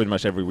 17-year-old pretty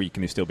much every week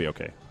and he'd still be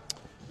okay.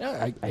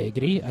 Yeah, I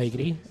agree.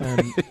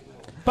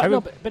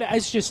 But it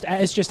is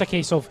just a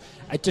case of,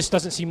 it just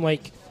doesn't seem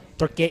like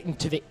they're getting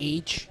to the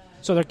age.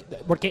 So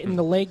we're getting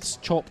the legs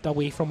chopped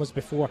away from us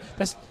before.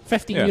 This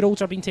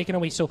 15-year-olds are being taken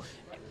away. So,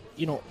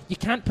 you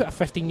can't put a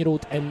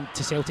 15-year-old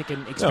into Celtic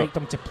and expect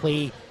them to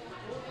play.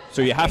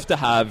 So you have to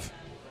have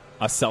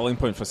a selling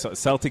point for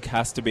Celtic.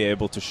 Has to be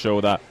able to show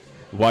that.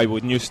 Why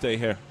wouldn't you stay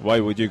here? Why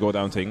would you go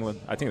down to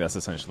England? I think that's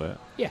essentially it.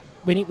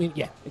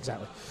 Yeah,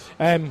 exactly.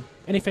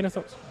 Any final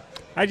thoughts?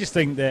 I just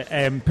think that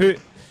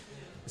put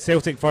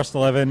Celtic First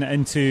 11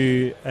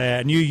 into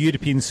a new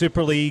European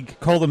Super League,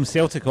 call them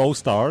Celtic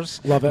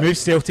All-Stars. Love it. Move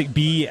Celtic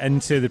B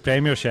into the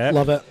Premiership.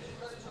 Love it.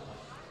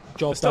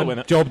 Job Still done. win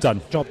it. Job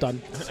done. Job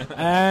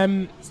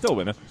done. Still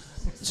win it.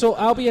 So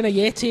Albion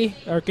Ayeti,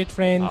 our good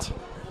friend,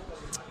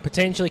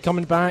 potentially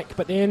coming back.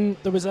 But then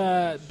there was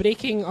a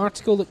breaking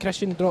article that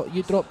Christian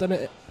dropped in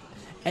it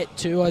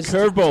to us.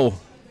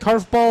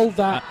 Curveball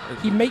that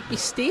he might be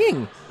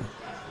staying.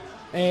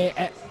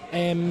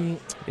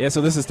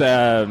 So this is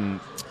the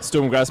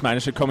Stormgrass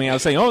manager coming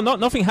out saying,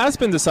 nothing has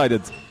been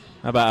decided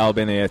about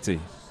Albion Ayeti.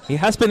 He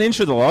has been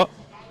injured a lot,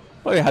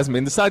 but it hasn't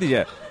been decided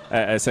yet,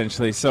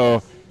 essentially.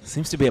 So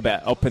seems to be a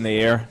bit up in the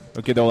air.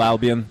 A good old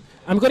Albion.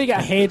 I'm going to get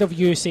ahead of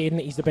you saying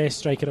that he's the best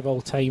striker of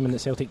all time and that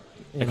Celtic...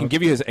 I can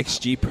give you his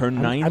XG per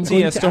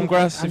 90 at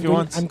Stormgrass if you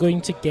want. I'm going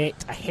to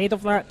get ahead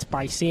of that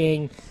by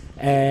saying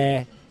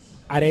I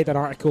read an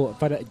article,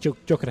 but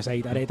joking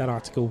aside, I read an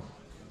article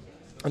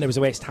and there was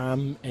a West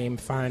Ham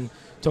fan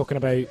talking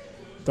about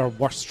their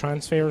worst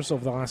transfers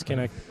over the last kind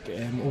of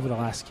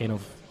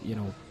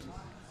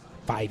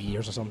 5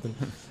 years or something.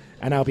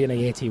 And Albion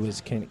Ayeti was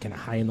kind of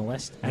high on the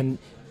list. And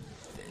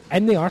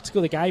in the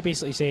article, the guy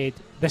basically said,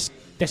 this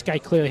guy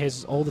clearly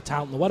has all the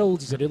talent in the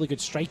world. He's a really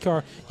good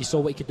striker. You saw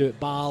what he could do at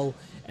Ball.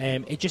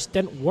 It just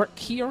didn't work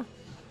here.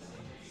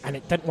 And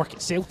it didn't work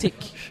at Celtic.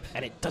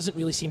 And it doesn't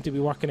really seem to be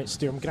working at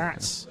Sturm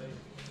Graz.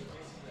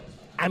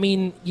 I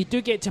mean, you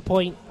do get to a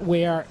point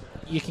where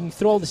you can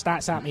throw all the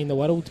stats at me in the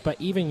world,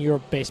 but even your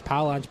best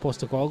pal, Ange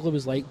Postecoglou,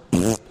 was like,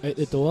 out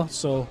the door.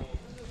 So,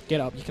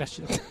 get up, you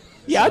Christian.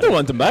 Yeah, I don't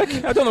want him back.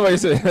 I don't know why you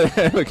say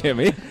look at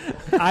me.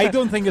 I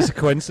don't think it's a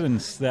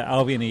coincidence that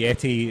Albion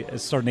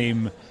Ayeti's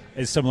surname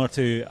is similar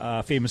to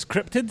a famous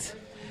cryptid,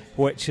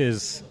 which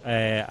is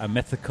a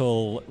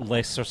mythical,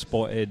 lesser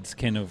spotted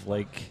kind of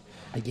like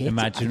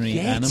imaginary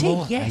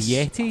animal. Yes,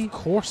 a yeti, of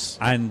course.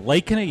 And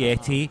like an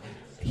yeti,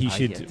 he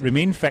should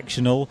remain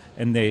fictional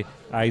in the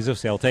eyes of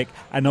Celtic,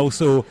 and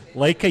also,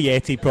 like a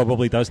yeti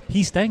probably does,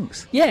 he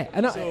stinks. Yeah,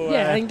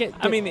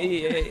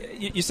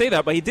 you say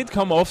that, but he did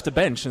come off the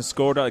bench and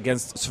scored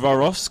against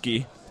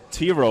Swarovski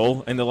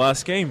Tirol in the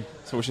last game,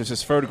 so which is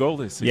his third goal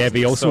this season. Yeah, but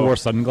he also wore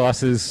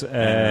sunglasses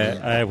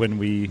when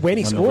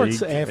he scored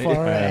for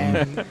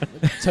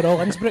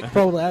Tirol Innsbruck,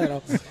 probably. I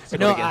don't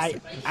know.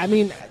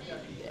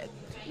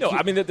 No,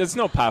 I mean, there's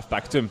no path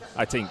back to him.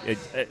 I think,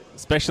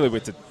 especially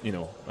with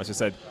the, as I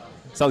said,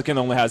 Celtic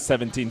only has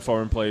 17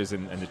 foreign players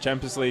in the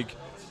Champions League.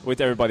 With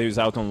everybody who's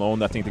out on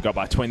loan, I think they got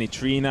about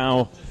 23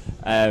 now.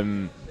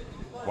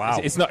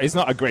 Wow. It's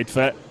not a great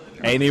fit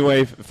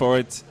anyway for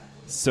it.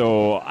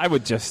 So I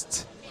would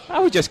just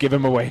give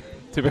him away,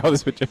 to be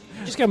honest with you.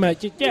 Just give him a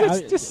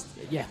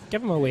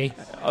give him away.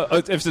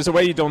 If there's a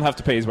way you don't have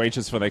to pay his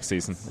wages for next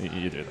season,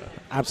 you do that.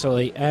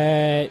 Absolutely.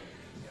 I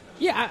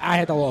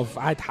had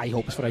high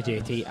hopes for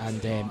Ajeti,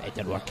 and it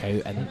didn't work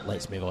out. And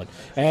let's move on.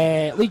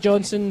 Lee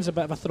Johnson's a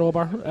bit of a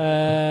thrower.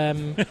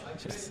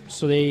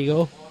 So there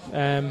you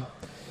go.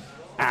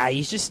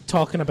 He's just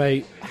talking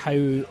about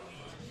how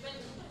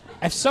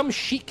if some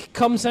sheik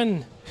comes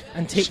in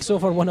and takes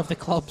over one of the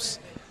clubs,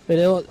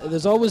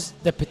 there's always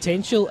the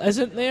potential,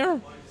 isn't there?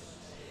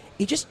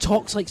 He just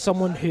talks like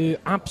someone who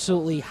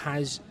absolutely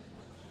has.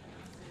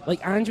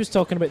 Like Ange was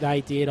talking about the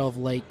idea of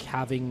like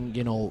having,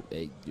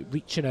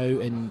 reaching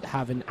out and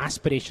having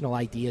aspirational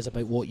ideas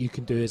about what you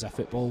can do as a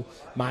football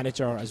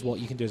manager, as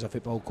what you can do as a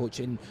football coach.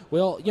 And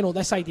well,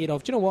 this idea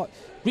of,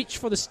 reach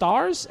for the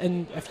stars,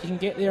 and if you can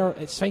get there,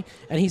 it's fine.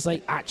 And he's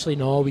like, actually,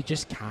 no, we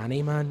just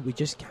can't, man. We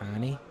just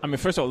can't. I mean,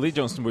 first of all, Lee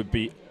Johnson would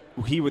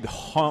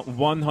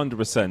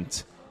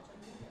 100%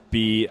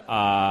 be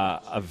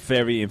a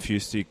very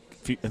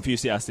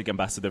enthusiastic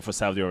ambassador for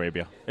Saudi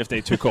Arabia if they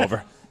took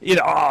over.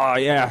 Oh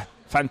yeah.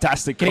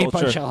 Fantastic great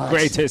culture,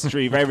 great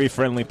history, very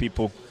friendly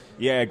people.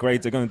 Yeah,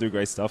 great. They're going to do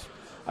great stuff.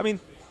 I mean,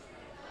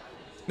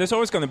 there's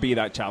always going to be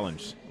that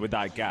challenge with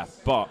that gap.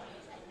 But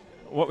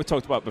what we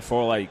talked about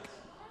before, like,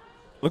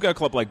 look at a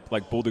club like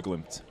Bodø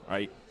Glimt,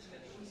 right?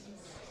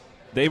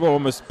 They were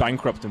almost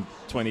bankrupt in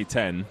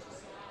 2010.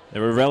 They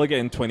were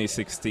relegated in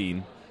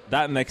 2016.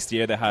 That next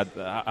year, I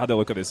had a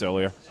look at this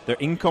earlier. Their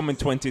income in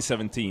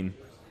 2017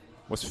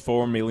 was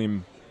 £4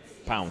 million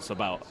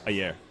about a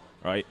year,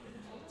 right?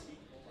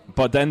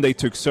 But then they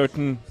took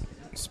certain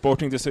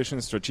sporting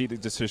decisions,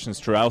 strategic decisions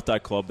throughout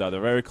that club that had a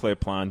very clear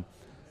plan,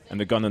 and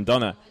they've gone and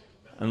done it.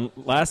 And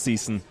last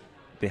season,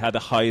 they had the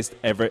highest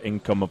ever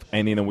income of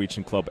any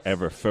Norwegian club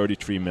ever,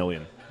 33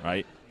 million,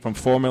 right? From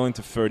 4 million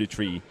to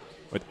 33,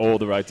 with all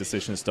the right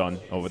decisions done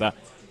over that.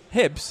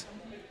 Hibs,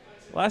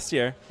 last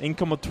year,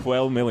 income of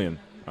 12 million,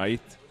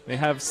 right? They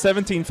have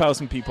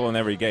 17,000 people in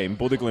every game.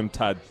 Bodø Glimt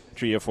had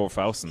 3,000 or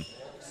 4,000.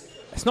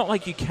 It's not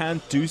like you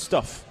can't do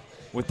stuff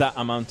with that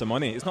amount of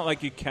money. It's not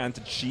like you can't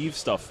achieve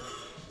stuff.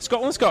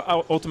 Scotland's got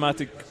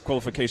automatic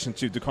qualification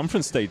to the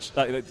conference stage,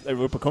 the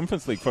Europa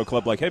Conference League, for a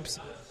club like Hibs.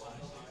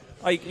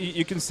 Like,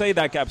 you can say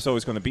that gap's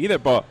always going to be there,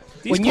 but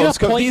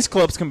these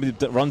clubs can be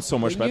run so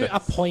much better. When you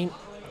appoint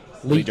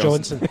Lee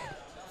Johnson,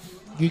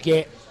 you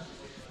get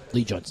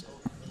Lee Johnson.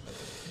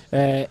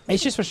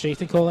 It's just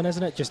frustrating, Colin,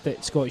 isn't it? Just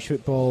that Scottish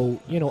football,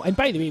 and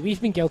by the way, we've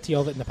been guilty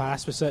of it in the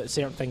past with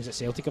certain things that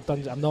Celtic have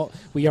done.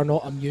 We are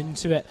not immune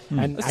to it.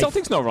 And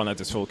Celtic's not run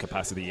at its full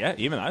capacity yet,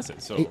 even as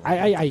it. So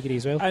I agree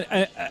as well.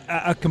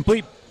 A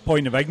complete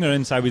point of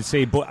ignorance, I would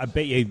say, but I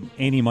bet you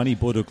any money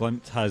Bodø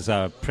Glimt has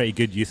a pretty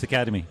good youth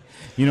academy.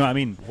 You know what I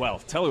mean? Well,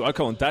 tell you what,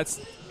 Colin,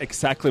 that's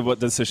exactly what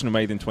the decision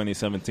made in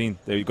 2017.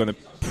 They're going to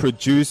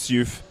produce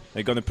youth.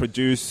 They're going to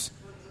produce,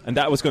 and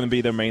that was going to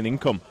be their main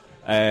income.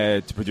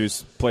 To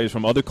produce players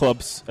from other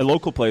clubs,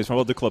 local players from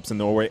other clubs in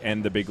Norway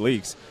and the big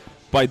leagues.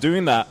 By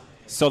doing that,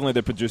 suddenly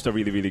they produced a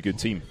really, really good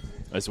team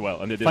as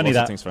well, and they did lots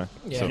of things for it.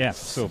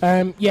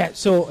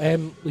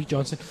 Lee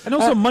Johnson. And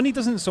also, money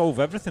doesn't solve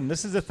everything.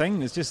 This is the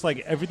thing. It's just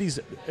like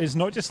it's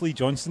not just Lee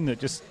Johnson that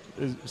just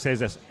says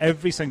this.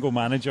 Every single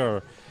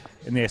manager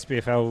in the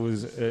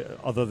SPFL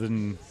other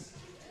than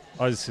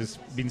us has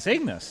been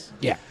saying this.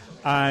 Yeah.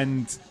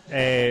 And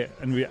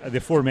the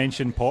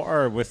aforementioned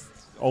Potter with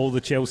all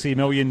the Chelsea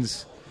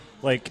millions,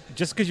 like,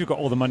 just because you've got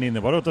all the money in the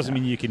world doesn't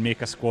mean you can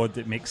make a squad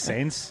that makes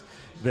sense,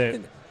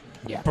 that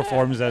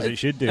performs as it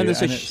should do. And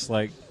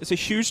it's a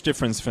huge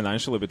difference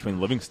financially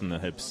between Livingston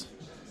and Hibs.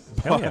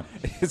 Hell yeah.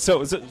 So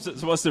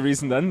what's the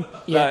reason then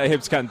that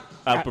Hibs can't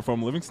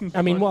outperform Livingston?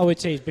 I mean, what I would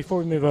say is, before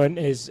we move on,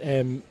 is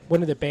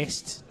one of the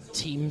best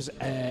teams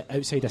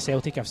outside of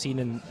Celtic I've seen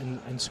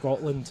in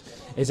Scotland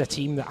is a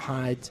team that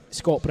had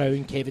Scott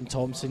Brown, Kevin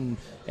Thompson,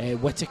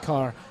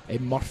 Whittaker,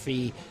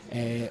 Murphy,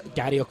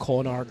 Gary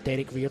O'Connor,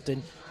 Derek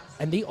Reardon,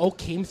 and they all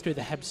came through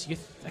the Hibs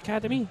Youth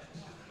Academy.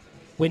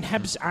 When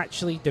Hibs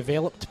actually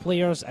developed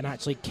players and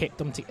actually kept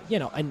them to,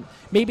 and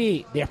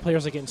maybe their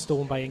players are getting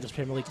stolen by English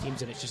Premier League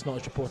teams and it's just not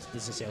as reported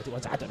as the Celtic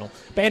ones. I don't know.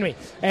 But anyway,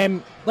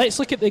 let's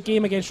look at the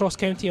game against Ross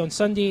County on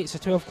Sunday. It's a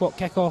 12 o'clock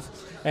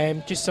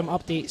kickoff. Just some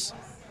updates.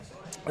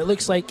 It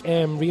looks like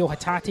Rio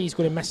Hatate is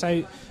going to miss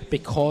out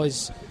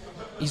because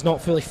he's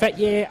not fully fit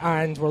yet,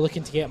 and we're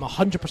looking to get him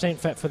 100%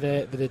 fit for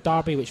the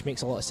derby, which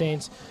makes a lot of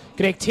sense.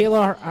 Greg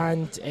Taylor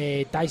and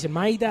Dyson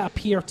Maeda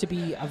appear to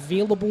be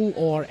available,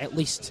 or at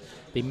least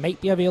they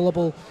might be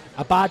available.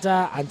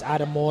 Abada and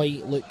Adam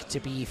Moy look to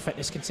be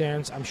fitness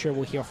concerns. I'm sure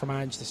we'll hear from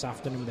Ange this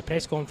afternoon in the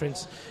press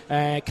conference.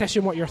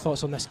 Christian, what are your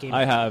thoughts on this game?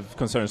 I have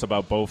concerns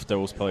about both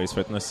those players'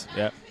 fitness,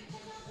 yeah.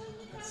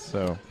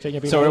 So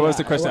it was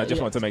the question. I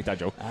just wanted to make that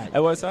joke. It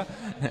was that.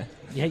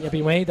 Yeah, you've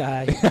been weighed. Do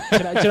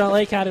you not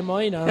like Adam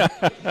Moy? No.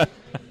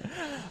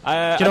 Do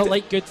you not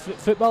like good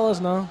footballers,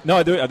 no? No,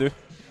 I do.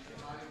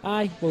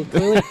 Aye, well,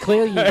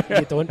 clearly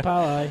you don't,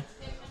 pal, aye.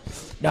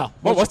 No.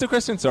 What's the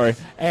question? Sorry.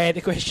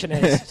 The question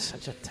is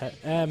such a tit.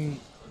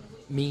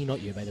 Me,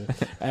 not you, by the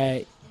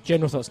way.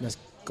 General thoughts on this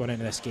going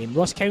into this game.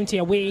 Ross County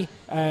away.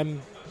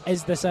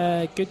 Is this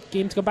a good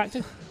game to go back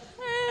to?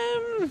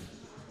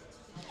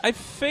 I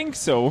think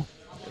so.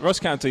 Ross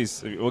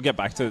County's. We'll get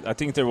back to it. I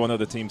think they're one of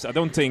the teams. I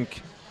don't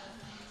think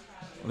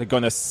they're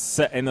going to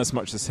set in as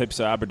much as Hibs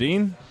or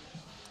Aberdeen.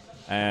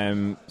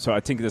 So I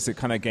think this is a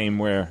kind of game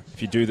where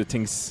if you do the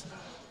things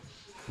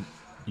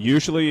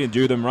usually, you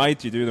do them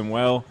right, you do them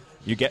well,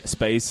 you get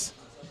space,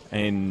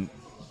 and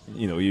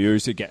you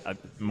usually get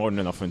more than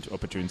enough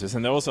opportunities.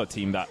 And they're also a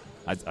team that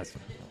has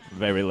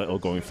very little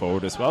going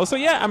forward as well. So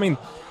yeah, I mean,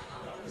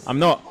 I'm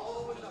not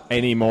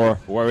any more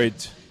worried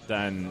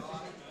than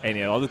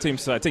any other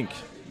teams. So I think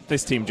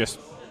this team just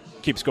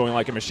keeps going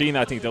like a machine.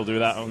 I think they'll do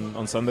that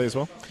on Sunday as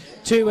well.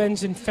 2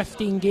 wins in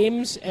 15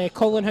 games.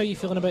 Colin, how are you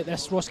feeling about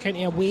this Ross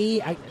County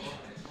away? I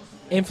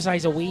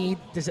emphasise away.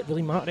 Does it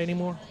really matter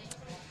anymore?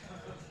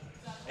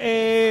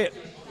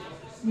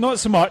 Not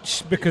so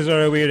much, because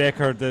our away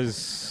record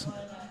is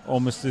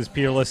almost as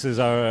peerless as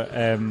our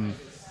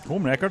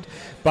home record.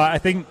 But I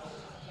think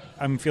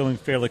I'm feeling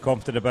fairly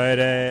confident about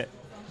it.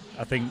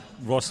 I think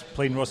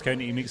playing Ross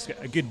County makes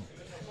a good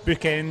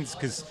bookends,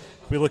 because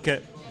we look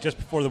at just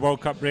before the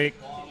World Cup break,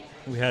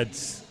 we had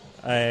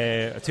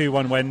a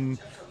 2-1 win.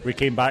 We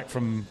came back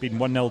from being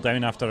 1-0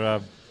 down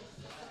after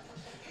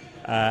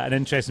an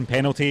interesting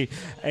penalty.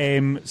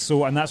 And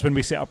that's when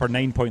we set up our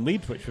 9-point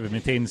lead, which we've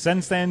maintained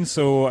since then.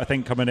 So I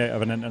think coming out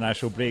of an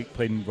international break,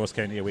 playing Ross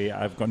County away,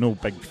 I've got no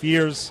big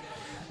fears.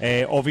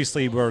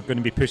 Obviously, we're going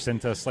to be pushed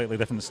into a slightly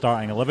different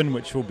starting 11,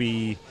 which will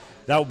be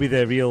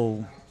the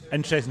real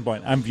interesting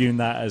point. I'm viewing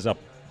that as a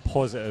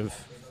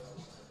positive,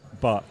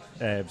 but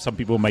some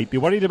people might be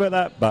worried about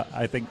that. But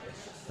I think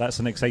that's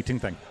an exciting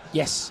thing.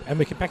 Yes, and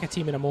we can pick a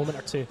team in a moment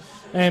or two.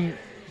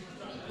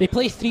 They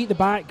play 3 at the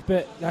back,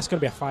 but that's going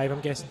to be a 5,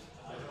 I'm guessing.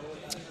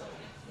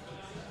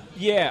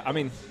 Yeah, I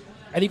mean,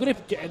 are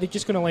they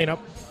just going to line up?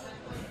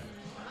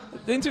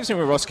 The interesting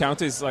with Ross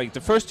County is, like,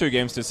 the first 2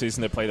 games this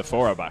season they played a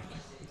 4 back,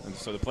 and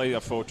so they played a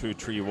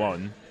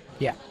 4-2-3-1.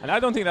 Yeah, and I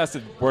don't think that's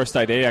the worst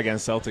idea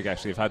against Celtic.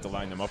 Actually, you've had to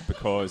line them up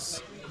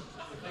because,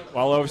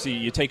 well, obviously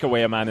you take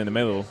away a man in the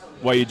middle.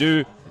 What you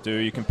do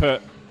you can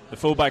put the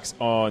fullbacks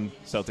on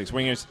Celtic's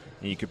wingers,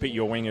 and you can put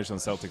your wingers on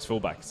Celtic's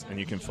fullbacks, and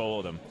you can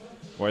follow them.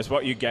 Whereas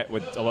what you get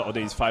with a lot of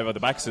these 5 at the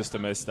back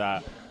system is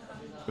that,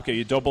 okay,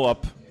 you double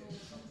up,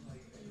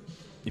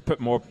 you put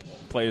more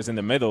players in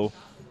the middle,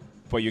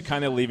 but you're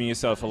kind of leaving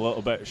yourself a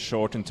little bit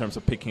short in terms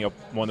of picking up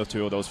 1 or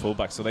 2 of those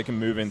fullbacks, so they can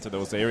move into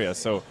those areas.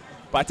 So,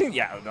 but I think,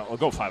 yeah, I'll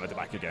go 5 at the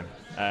back again.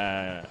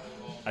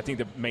 I think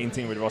the main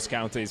thing with Ross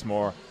County is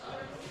more,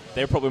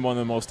 they're probably one of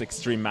the most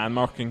extreme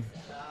man-marking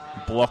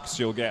blocks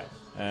you'll get.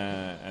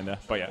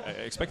 But yeah, I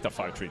expect a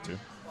 5-3-2.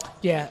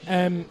 Yeah,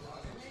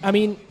 I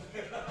mean,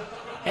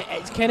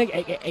 it's kind of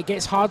it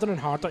gets harder and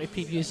harder to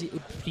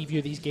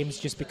preview these games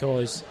just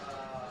because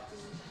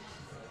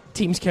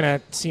teams kind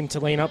of seem to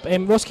line up.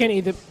 Ross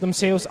County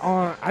themselves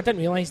are. I didn't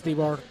realise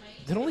they're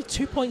only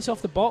 2 points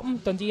off the bottom.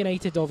 Dundee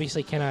United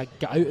obviously kind of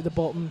got out of the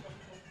bottom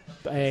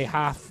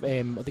half.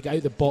 They got out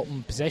of the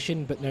bottom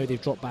position, but now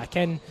they've dropped back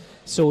in.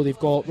 So they've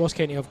got Ross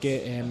County have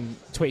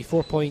got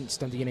 24 points.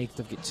 Dundee United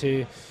have got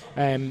 2.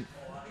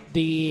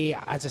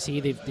 As I say,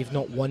 they've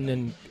not won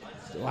in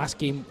the last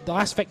game. The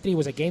last victory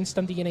was against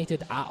Dundee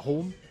United at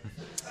home.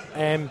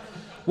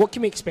 What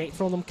can we expect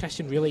from them,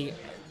 Christian, really,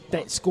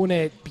 that's going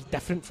to be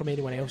different from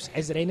anyone else?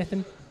 Is there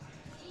anything?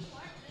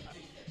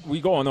 We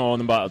go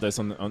on about this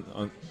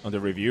on the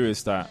review,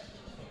 is that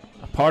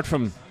apart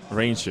from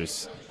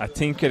Rangers, I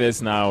think it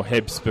is now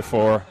Hibs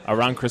before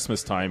around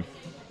Christmas time.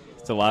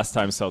 It's the last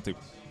time Celtic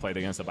played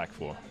against the back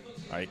 4,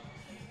 right?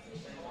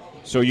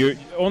 So the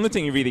only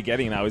thing you're really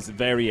getting now is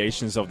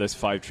variations of this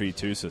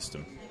 5-3-2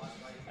 system.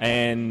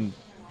 And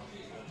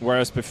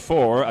whereas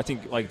before, I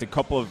think like the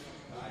couple of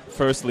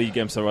first league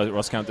games at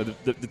Ross County,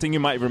 the thing you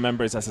might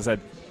remember is, as I said,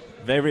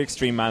 very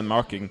extreme man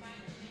marking.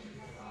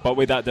 But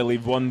with that, they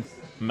leave 1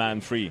 man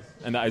free,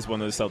 and that is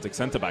one of the Celtic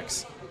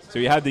centre-backs. So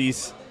you had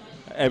these,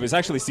 it was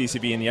actually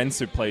CCB and Jens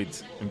who played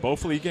in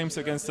both league games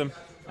against them,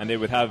 and they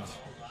would have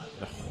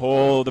the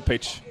whole of the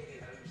pitch.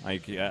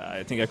 Like,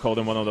 I think I called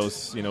them one of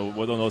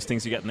those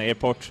things you get in the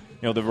airport,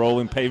 the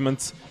rolling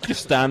pavements.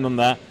 Just stand on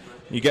that.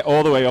 You get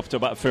all the way up to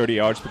about 30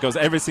 yards because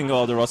every single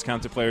other Ross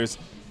County players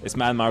is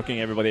man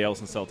marking everybody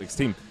else in Celtic's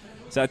team.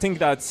 So I think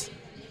that's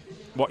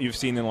what you've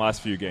seen in the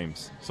last few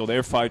games. So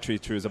their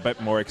 5-3-2 is a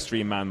bit more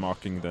extreme man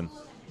marking than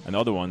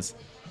other ones.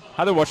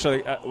 Had to watch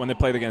when they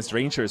played against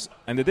Rangers,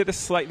 and they did it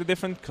slightly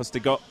different because they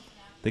got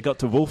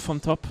to Wolf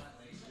on top,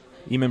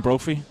 Eamon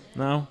Brophy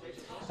now,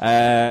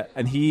 and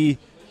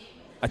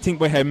I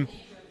think with him,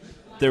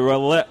 they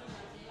were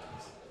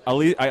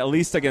at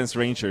least against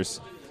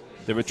Rangers,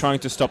 they were trying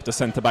to stop the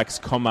centre-backs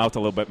come out a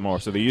little bit more.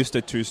 So they used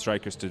the 2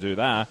 strikers to do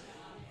that.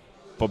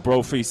 But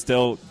Brophy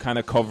still kind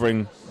of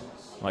covering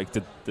like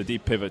the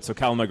deep pivot. So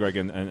Cal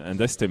McGregor and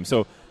this team.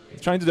 So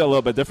trying to do a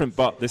little bit different,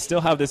 but they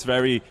still have this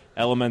very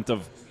element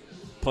of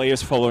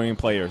players following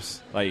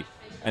players, and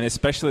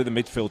especially the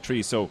midfield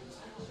tree. So,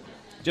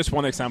 just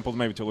one example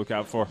maybe to look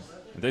out for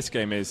in this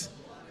game is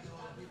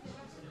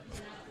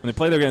when they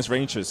played against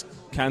Rangers,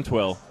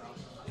 Cantwell,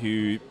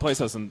 who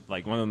plays as one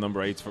of the number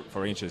 8s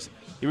for Rangers,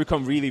 he would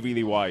come really,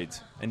 really wide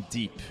and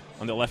deep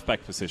on the left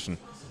back position.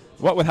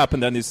 What would happen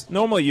then is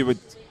normally you would,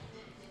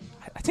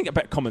 I think a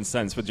bit common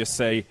sense would just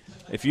say,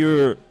 if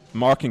you're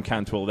marking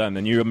Cantwell then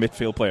and you're a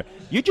midfield player,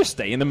 you just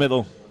stay in the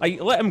middle.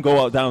 Let him go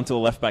out down to the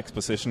left back's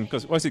position,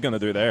 because what's he going to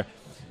do there?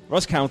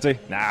 Ross County,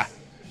 nah.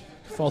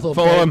 Follow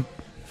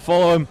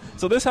him.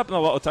 So this happened a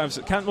lot of times.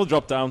 Cantwell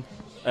dropped down.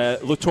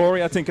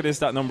 Lutori, I think it is,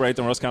 that number 8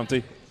 on Ross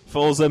County,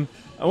 follows him.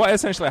 And what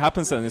essentially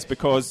happens then is,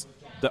 because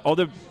the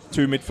other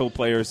 2 midfield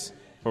players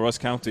for Ross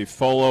County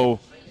follow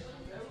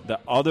the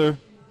other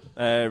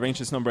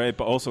Rangers number 8,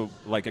 but also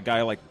a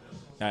guy like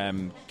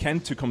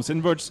Kent, who comes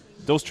inwards,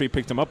 those 3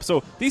 picked him up.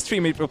 So these 3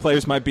 midfield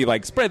players might be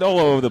spread all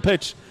over the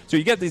pitch. So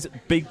you get these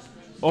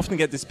often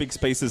get these big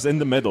spaces in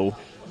the middle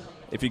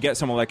if you get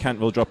someone like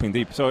Cantwell dropping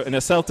deep. So in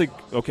a Celtic,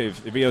 okay,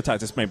 if Rio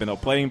Tatis maybe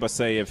not playing, but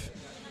say if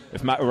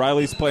Matt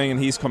O'Reilly's playing and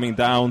he's coming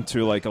down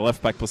to a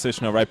left back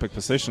position or right back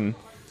position,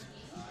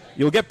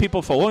 you'll get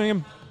people following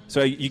him.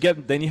 So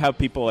then you have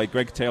people like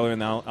Greg Taylor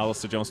and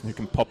Alistair Johnson who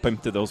can pop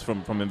into those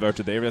from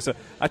inverted areas. So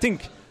I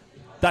think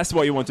that's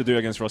what you want to do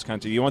against Ross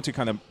County. You want to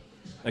kind of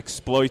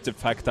exploit the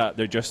fact that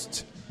they're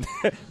just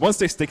once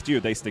they stick to you,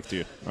 they stick to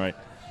you. All right.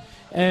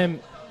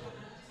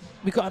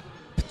 We've got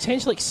a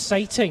potentially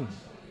exciting,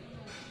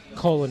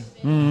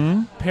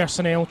 Colin,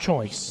 personnel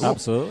choice.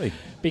 Absolutely.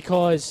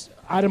 Because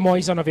Aaron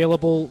Moy's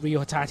unavailable, Rio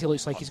Hatate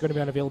looks like he's going to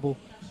be unavailable.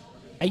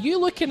 Are you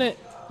looking at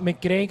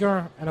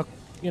McGregor, and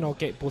I'll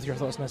get both your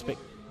thoughts on this, but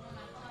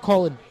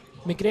Colin,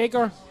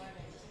 McGregor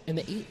in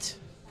the 8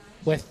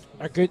 with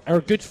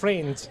our good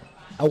friend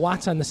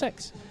Iwata in the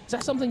 6? Is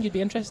that something you'd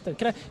be interested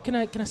in? Can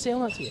I sell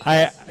that to you?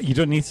 You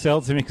don't need to sell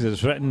it to me because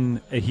it's written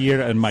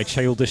here in my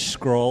childish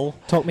scrawl.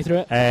 Talk me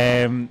through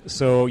it.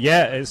 So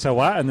yeah, it's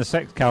Iwata in the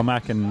 6,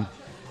 Calmac and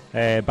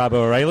Baba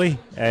O'Reilly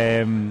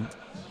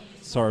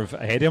sort of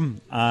ahead of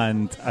him,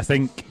 and I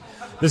think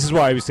this is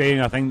what I was saying.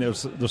 I think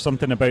there's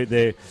something about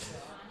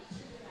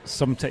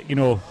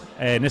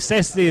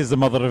necessity is the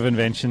mother of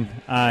invention,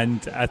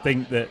 and I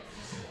think that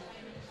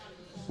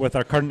with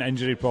our current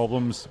injury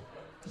problems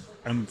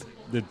and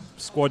the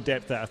squad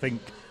depth that I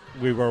think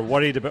we were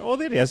worried about. Oh,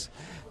 there he is.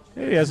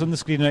 There he is on the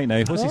screen right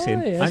now. What's he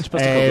saying? I'm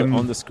supposed to put it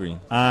on the screen.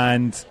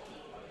 And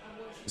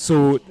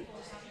so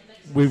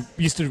we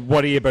used to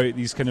worry about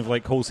these kind of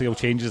wholesale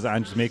changes that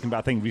Andrew's making, but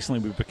I think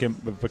recently we've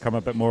become a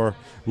bit more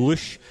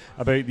bullish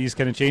about these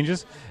kind of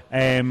changes.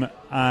 And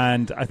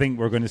I think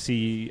we're going to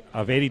see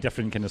a very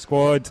different kind of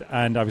squad.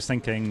 And I was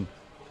thinking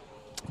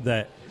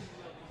that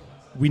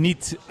we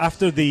need to,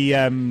 after the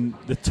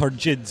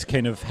turgid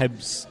kind of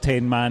Hibs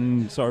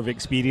 10-man sort of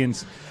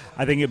experience,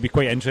 I think it'd be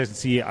quite interesting to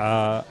see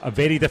a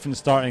very different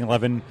starting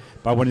 11,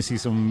 but I want to see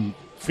some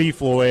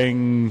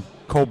free-flowing,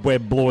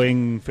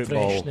 cobweb-blowing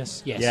football.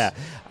 Freshness, yes. Yeah,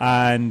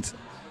 and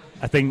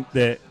I think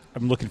that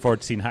I'm looking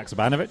forward to seeing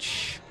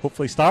Haksabanovic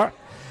hopefully start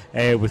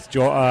with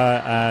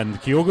Jota and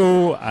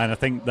Kyogo, and I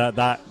think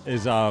that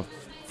is a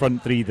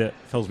front 3 that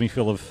fills me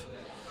full of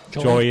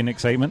joy and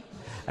excitement.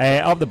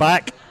 Up the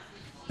back,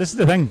 this is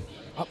the thing.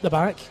 Up the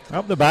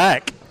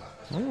back.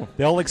 Oh.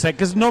 They all excite,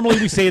 because normally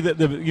we say that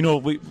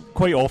we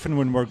quite often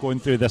when we're going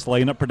through this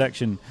lineup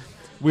prediction,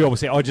 we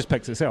always say, "Oh, it just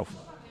picks itself."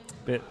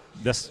 But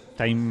this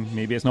time,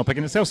 maybe it's not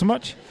picking itself so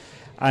much,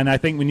 and I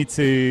think we need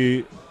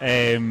to.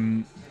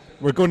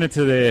 We're going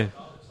into the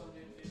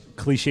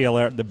cliche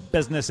alert, the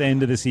business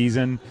end of the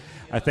season.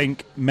 I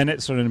think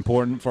minutes are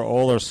important for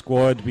all our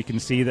squad. We can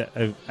see that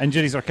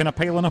injuries are kind of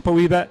piling up a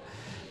wee bit.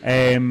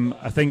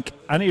 I think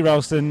Anthony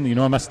Ralston,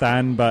 I'm a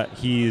stan, but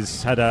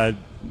he's had a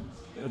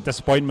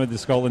disappointment with the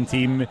Scotland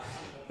team.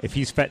 If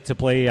he's fit to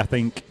play, I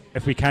think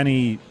if we can't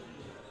do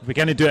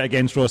it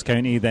against Ross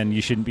County, then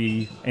you shouldn't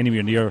be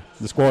anywhere near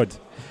the squad.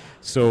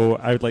 So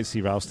I would like to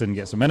see Ralston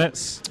get some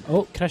minutes.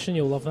 Oh, Christian,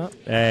 you'll love that.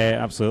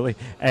 Absolutely.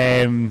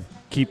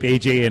 Keep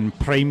AJ in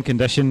prime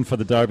condition for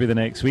the derby the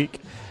next week.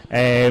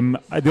 The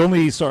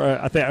only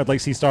I think I'd like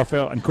to see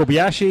Starfelt and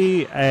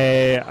Kobayashi.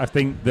 I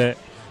think that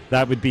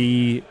would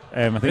be.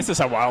 This is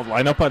a wild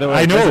lineup, by the way.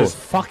 I know.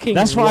 Fucking.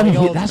 That's what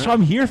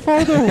I'm here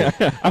for, though.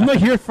 I'm not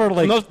here for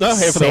not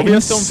here for the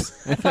obvious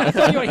stuff. I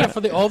thought you were here for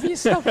the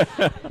obvious stuff.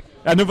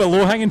 I know, but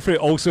low-hanging fruit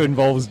also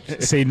involves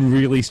saying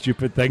really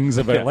stupid things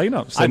about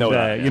lineups. I know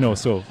that.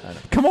 So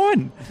come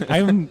on,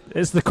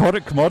 it's the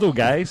Corrick model,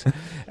 guys.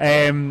 But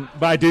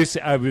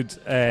I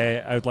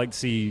would like to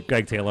see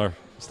Greg Taylor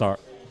start.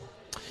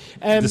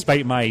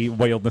 Despite my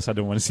wildness, I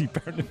don't want to see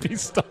Burnaby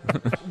start.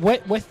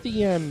 with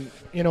the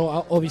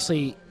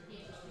obviously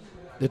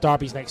the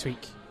derby's next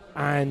week,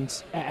 and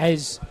it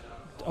is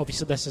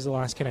obviously this is the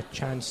last kind of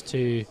chance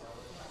to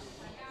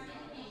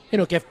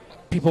give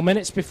people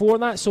minutes before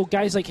that. So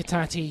guys like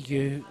Hatate,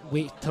 you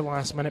wait till the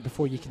last minute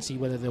before you can see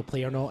whether they'll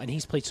play or not. And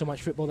he's played so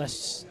much football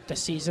this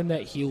season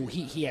that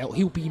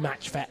he'll be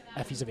match fit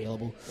if he's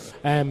available.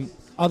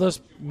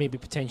 Others maybe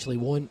potentially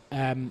won't.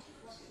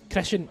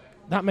 Christian,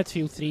 that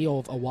midfield three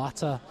of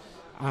Iwata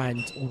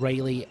and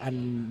O'Reilly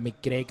and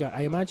McGregor,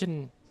 I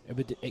imagine it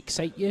would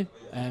excite you.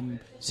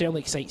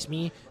 Certainly excites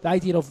me. The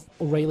idea of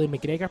O'Reilly and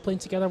McGregor playing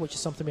together, which is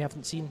something we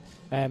haven't seen.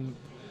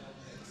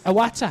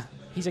 Iwata,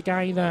 he's a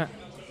guy that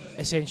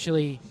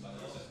essentially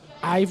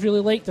I've really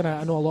liked, and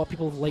I know a lot of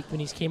people have liked when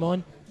he's came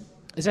on.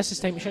 Is this his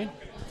time to shine?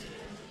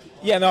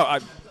 Yeah, no,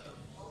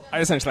 I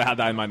essentially had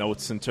that in my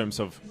notes in terms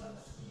of,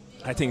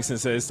 I think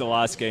since it is the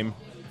last game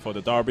for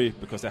the derby,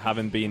 because they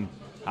haven't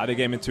had a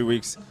game in 2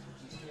 weeks,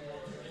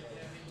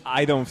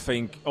 I don't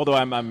think, although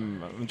I'm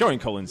enjoying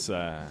Colin's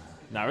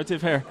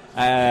narrative here,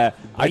 I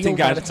think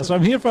that's what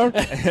I'm here for.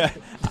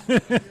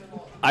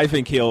 I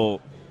think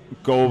he'll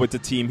go with the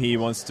team he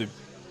wants to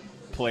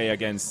play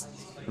against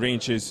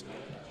Rangers,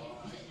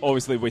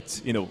 obviously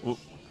with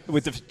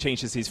the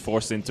changes he's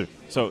forced into.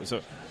 So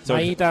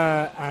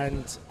Maeda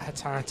and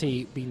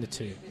Hatate being the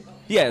two.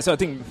 Yeah, so I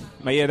think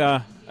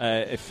Maeda,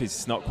 if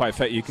he's not quite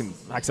fit, you can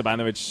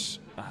Haksabanovic.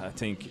 I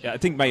think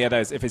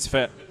Maeda is, if he's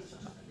fit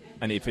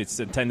and if it's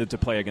intended to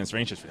play against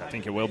Rangers, I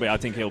think it will be. I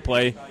think he'll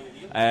play.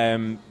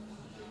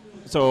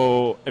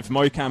 So if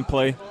Moy can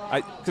play,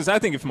 because I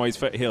think if Moy's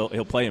fit,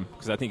 he'll play him,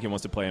 because I think he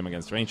wants to play him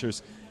against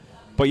Rangers.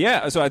 But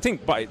yeah, so I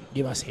think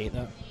you must hate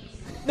that.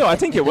 No, I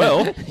think it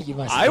will.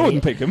 I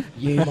wouldn't pick him.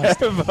 You must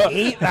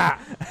hate that.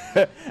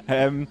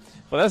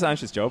 Well, that's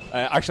Ansh's job.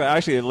 I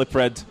actually lip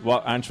read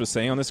what Ansh was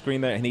saying on the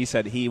screen there, and he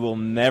said he will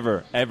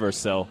never ever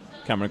sell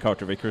Cameron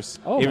Carter-Vickers,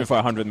 even for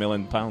 £100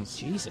 million.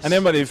 Jesus. And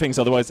anybody who thinks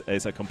otherwise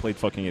is a complete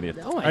fucking idiot.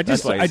 I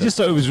just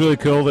thought it was really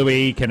cool the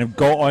way he kind of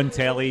got on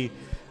telly.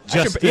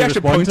 He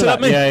actually pointed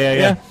at me.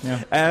 Yeah.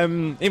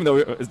 Even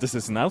though this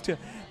isn't out yet.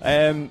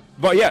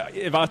 But yeah,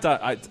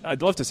 Iwata,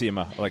 I'd love to see him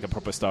a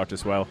proper start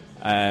as well.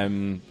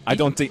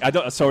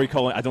 Sorry,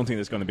 Colin, I don't think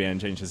there's going to be any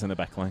changes in the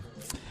back line.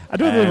 I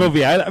don't think there will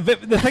be either.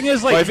 But the thing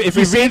is, like, if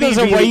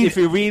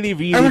you really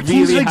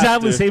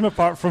exactly the same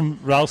apart from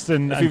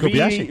Ralston and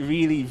Kobayashi. If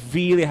you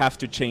really have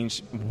to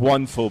change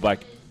one fullback,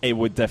 it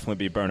would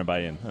definitely be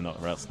Bernabei and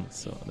not Ralston.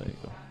 So there you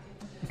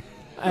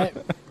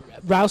go.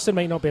 Ralston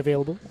might not be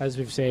available, as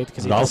we've said,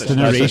 because Ralston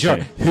and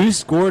Erasure. Who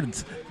scored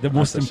the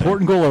most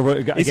important goal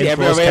is he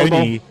ever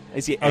available?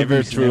 Is he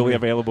ever truly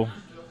available?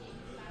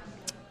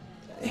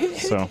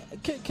 So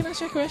can I ask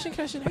you a question,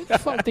 Christian? Who the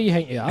fuck do you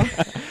think you are?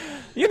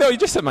 You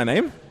just said my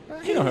name.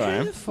 You know who I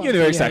am. You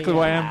know exactly who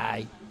I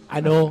am. I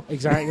know,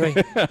 exactly.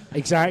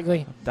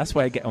 Exactly. That's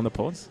why I get on the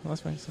pods.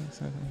 That's why.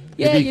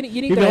 Yeah, you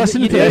need to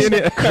listen to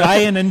this.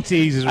 Crying into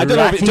his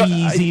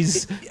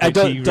ratties. I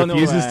don't know.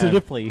 Refuses to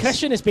replace.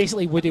 Christian is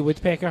basically Woody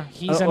Woodpecker.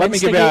 He's let me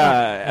give you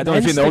I don't know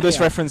if you know this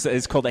reference.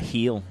 It's called a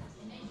heel.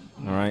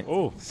 All right.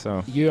 Oh.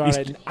 So you are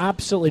in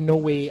absolutely no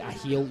way a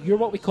heel. You're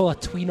what we call a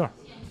tweener.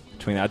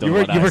 I don't know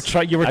what you were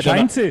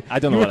trying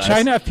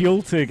to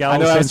appeal to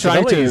Gallows. I know, I was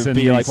trying to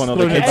be like one of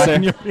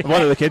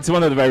the kids.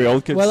 One of the very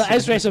old kids. Well, it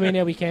is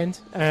WrestleMania weekend.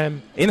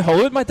 In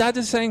Hollywood, my dad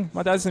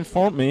has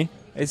informed me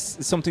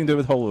it's something to do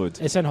with Hollywood.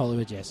 It's in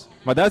Hollywood, yes.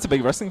 My dad's a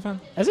big wrestling fan.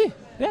 Is he?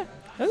 Yeah.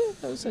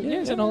 It's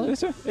in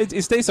Hollywood.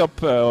 It stays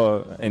up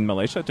in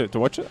Malaysia to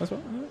watch it as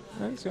well.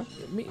 Let's go.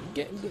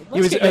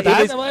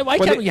 Why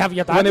can't we have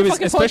your dad?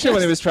 Especially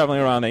when he was traveling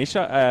around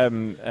Asia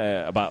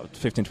about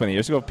 15-20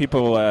 years ago,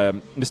 people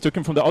mistook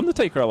him from The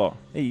Undertaker a lot.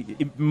 He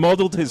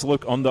modelled his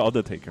look on The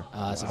Undertaker.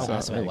 That's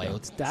a bit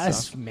wild.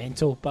 That's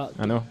mental, but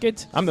I know.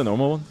 Good. I'm the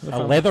normal one.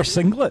 A leather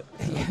singlet.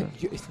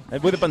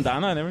 With a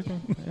bandana and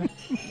everything.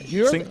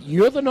 Yeah.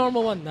 You're the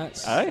normal one.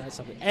 That's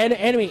something.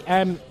 Anyway,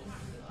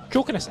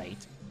 joking aside,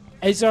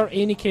 is there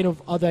any kind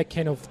of other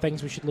kind of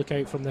things we should look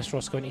out from this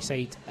Ross County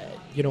side?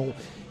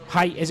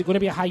 Is it going to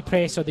be a high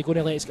press? Or are they going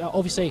to let us?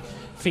 Obviously,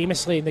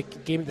 famously in the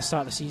game at the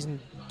start of the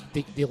season,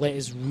 they let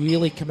us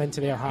really come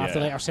into their half. Yeah. They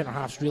let our centre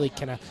halves really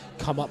kind of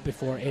come up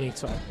before any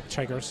sort of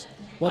triggers.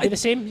 Will it be the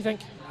same, you think?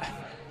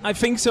 I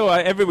think so.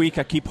 Every week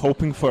I keep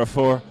hoping for a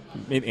 4,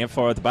 maybe a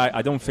 4 at the back.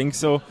 I don't think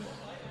so.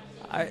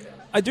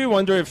 I do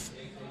wonder if...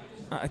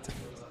 I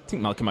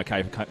think Malcolm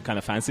Mackay kind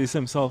of fancies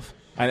himself.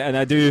 And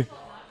I do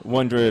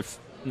wonder if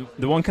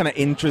the one kind of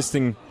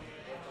interesting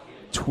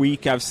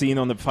tweak I've seen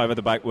on the 5 at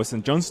the back was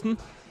St Johnstone,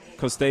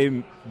 because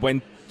they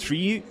went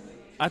 3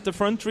 at the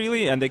front,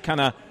 really, and they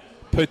kind of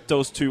put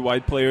those 2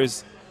 wide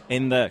players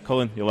in the...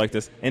 Colin, you like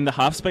this? In the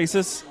half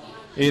spaces,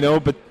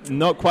 but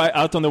not quite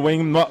out on the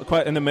wing, not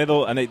quite in the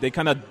middle, and they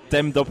kind of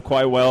dimmed up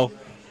quite well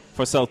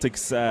for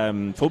Celtic's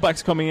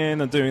fullbacks coming in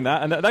and doing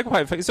that, and that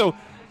quite... So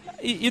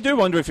you do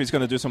wonder if he's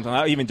going to do something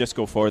like that, even just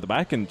go 4 at the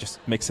back and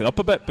just mix it up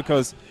a bit,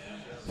 because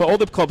for all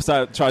the clubs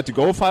that tried to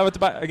go 5 at the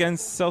back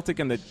against Celtic,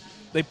 and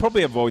they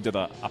probably avoided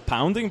a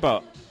pounding,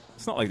 but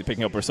it's not like they're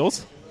picking up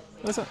results,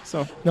 is it?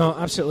 So no,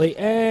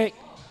 absolutely.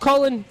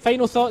 Colin,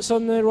 final thoughts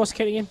on the Ross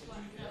County game?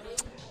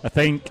 I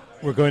think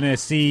we're going to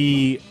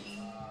see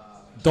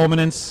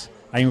dominance.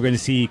 I think we're going to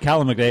see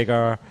Callum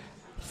McGregor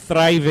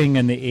thriving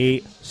in the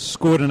 8,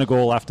 scoring a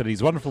goal after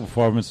his wonderful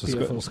performance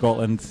for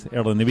Scotland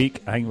early in the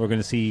week. I think we're going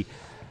to see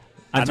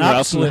Anthony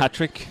Ralston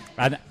hat-trick.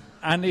 And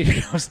Andy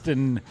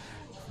Ralston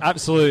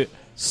absolute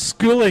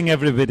schooling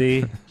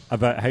everybody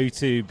about how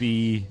to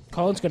be.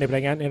 Colin's going to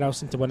bring Anthony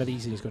Ralston to one of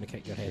these and he's going to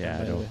kick your head.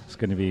 Yeah, in, I know. It's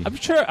going to be.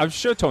 I'm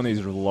sure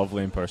Tony's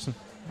lovely in person.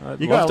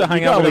 I'd You love got to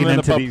hang out with him in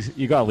the pub.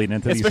 You got to lean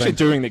into these, Especially things.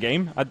 during the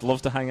game. I'd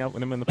love to hang out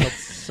with him in the pub.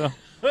 So.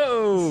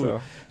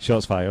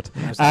 Shots fired.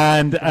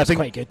 And I think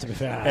quite good, to be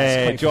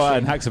fair. Jota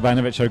and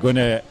Haksabanovic are going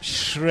to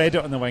shred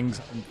it on the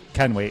wings.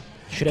 Can't wait.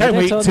 Shred Can't it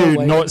wait on to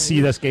the not wings. see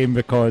this game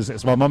because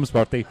it's my mum's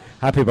birthday.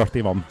 Happy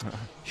birthday, Mum.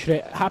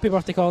 Happy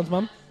birthday, Colin's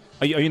mum.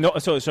 Are you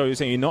not? So you're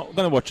saying you're not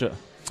going to watch it?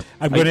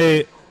 I'm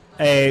going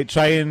to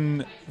try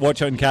and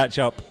watch it and catch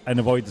up and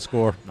avoid the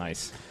score.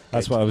 Nice.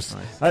 That's Good. what I was.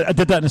 Nice. I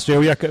did that in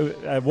Australia.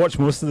 I watched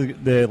most of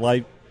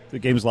the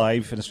games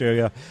live in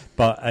Australia.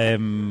 But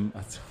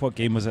what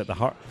game was it?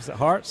 Was it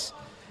Hearts?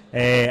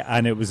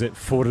 And it was at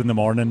 4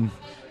 a.m,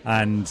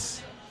 and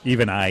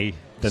even I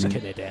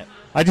didn't.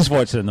 I just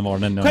watched it in the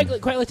morning. No.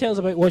 Quickly tell us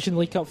about watching the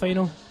League Cup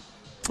final.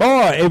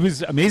 Oh, it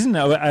was amazing.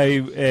 Perth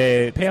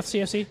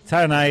CFC.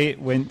 Tara and I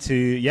went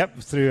to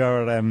through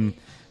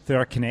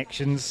our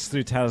connections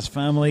through Tara's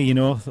family. You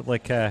know,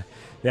 like the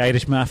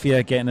Irish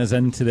Mafia getting us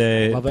into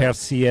the Perth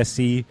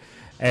CSC.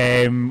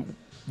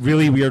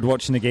 Really weird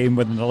watching the game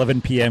with an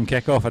 11 p.m.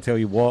 kickoff. I tell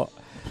you what,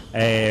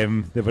 there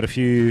were a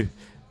few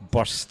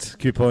burst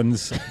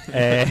coupons.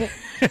 It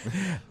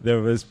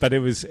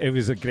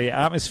was a great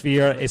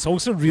atmosphere. It's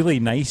also really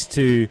nice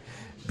to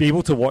be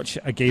able to watch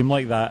a game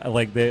like that.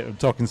 I'm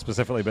talking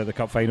specifically about the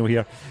cup final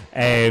here,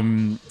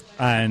 and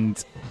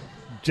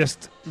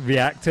just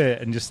react to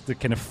it in just the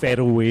kind of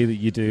feral way that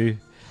you do,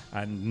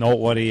 and not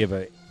worry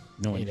about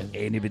knowing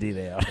anybody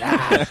there.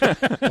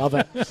 Love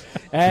it.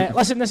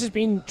 Listen, this has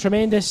been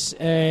tremendous.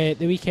 The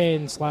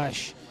weekend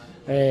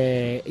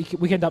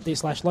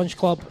update / lunch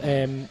club.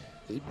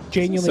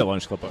 Genuinely, Still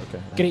lunch club,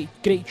 okay.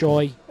 Great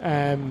joy,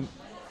 and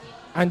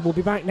we'll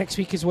be back next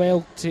week as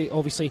well. To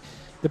obviously,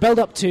 the build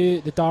up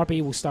to the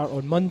derby will start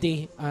on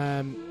Monday.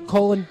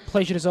 Colin,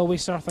 pleasure as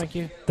always, sir. Thank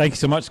you. Thank you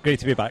so much. Great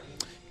to be back.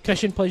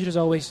 Christian, pleasure as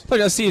always.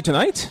 Pleasure to see you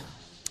tonight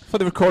for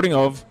the recording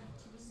of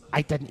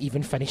I didn't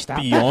even finish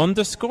that. Beyond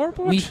the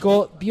Scoreboard. We've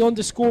got Beyond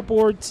the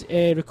Scoreboard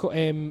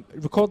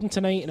recording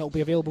tonight, and it'll be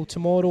available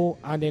tomorrow.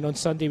 And then on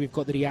Sunday, we've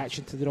got the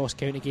reaction to the Ross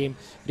County game.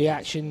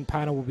 Reaction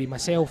panel will be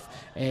myself,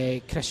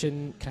 Chris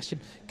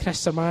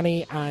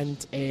Sermani,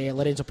 and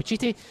Lorenzo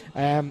Pichiti.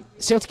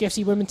 Celtic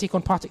FC women take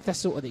on Partick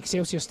Thistle at the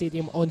Excelsior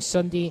Stadium on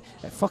Sunday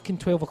at fucking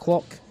 12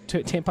 o'clock,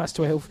 10 past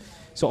 12.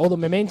 So all the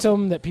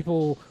momentum that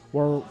people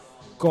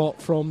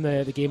got from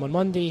the game on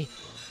Monday,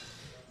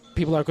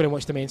 people are going to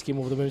watch the men's game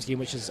over the women's game,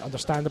 which is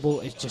understandable.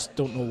 It's just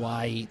don't know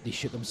why they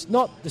shoot them.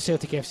 Not the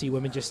Celtic FC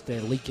women, just the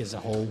league as a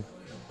whole.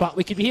 But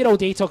we could be here all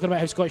day talking about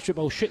how Scottish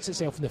football shoots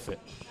itself in the foot.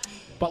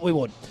 But we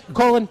won't.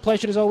 Colin,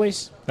 pleasure as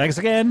always. Thanks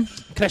again.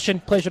 Christian,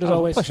 pleasure as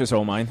always. Pleasure's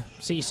all mine.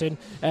 See you soon.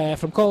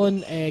 From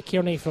Colin,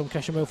 Kearney, from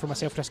Christian Will, from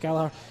myself, Chris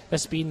Gallagher.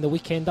 This has been the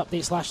weekend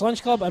update /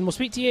 lunch club, and we'll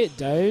speak to you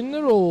down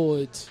the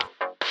road.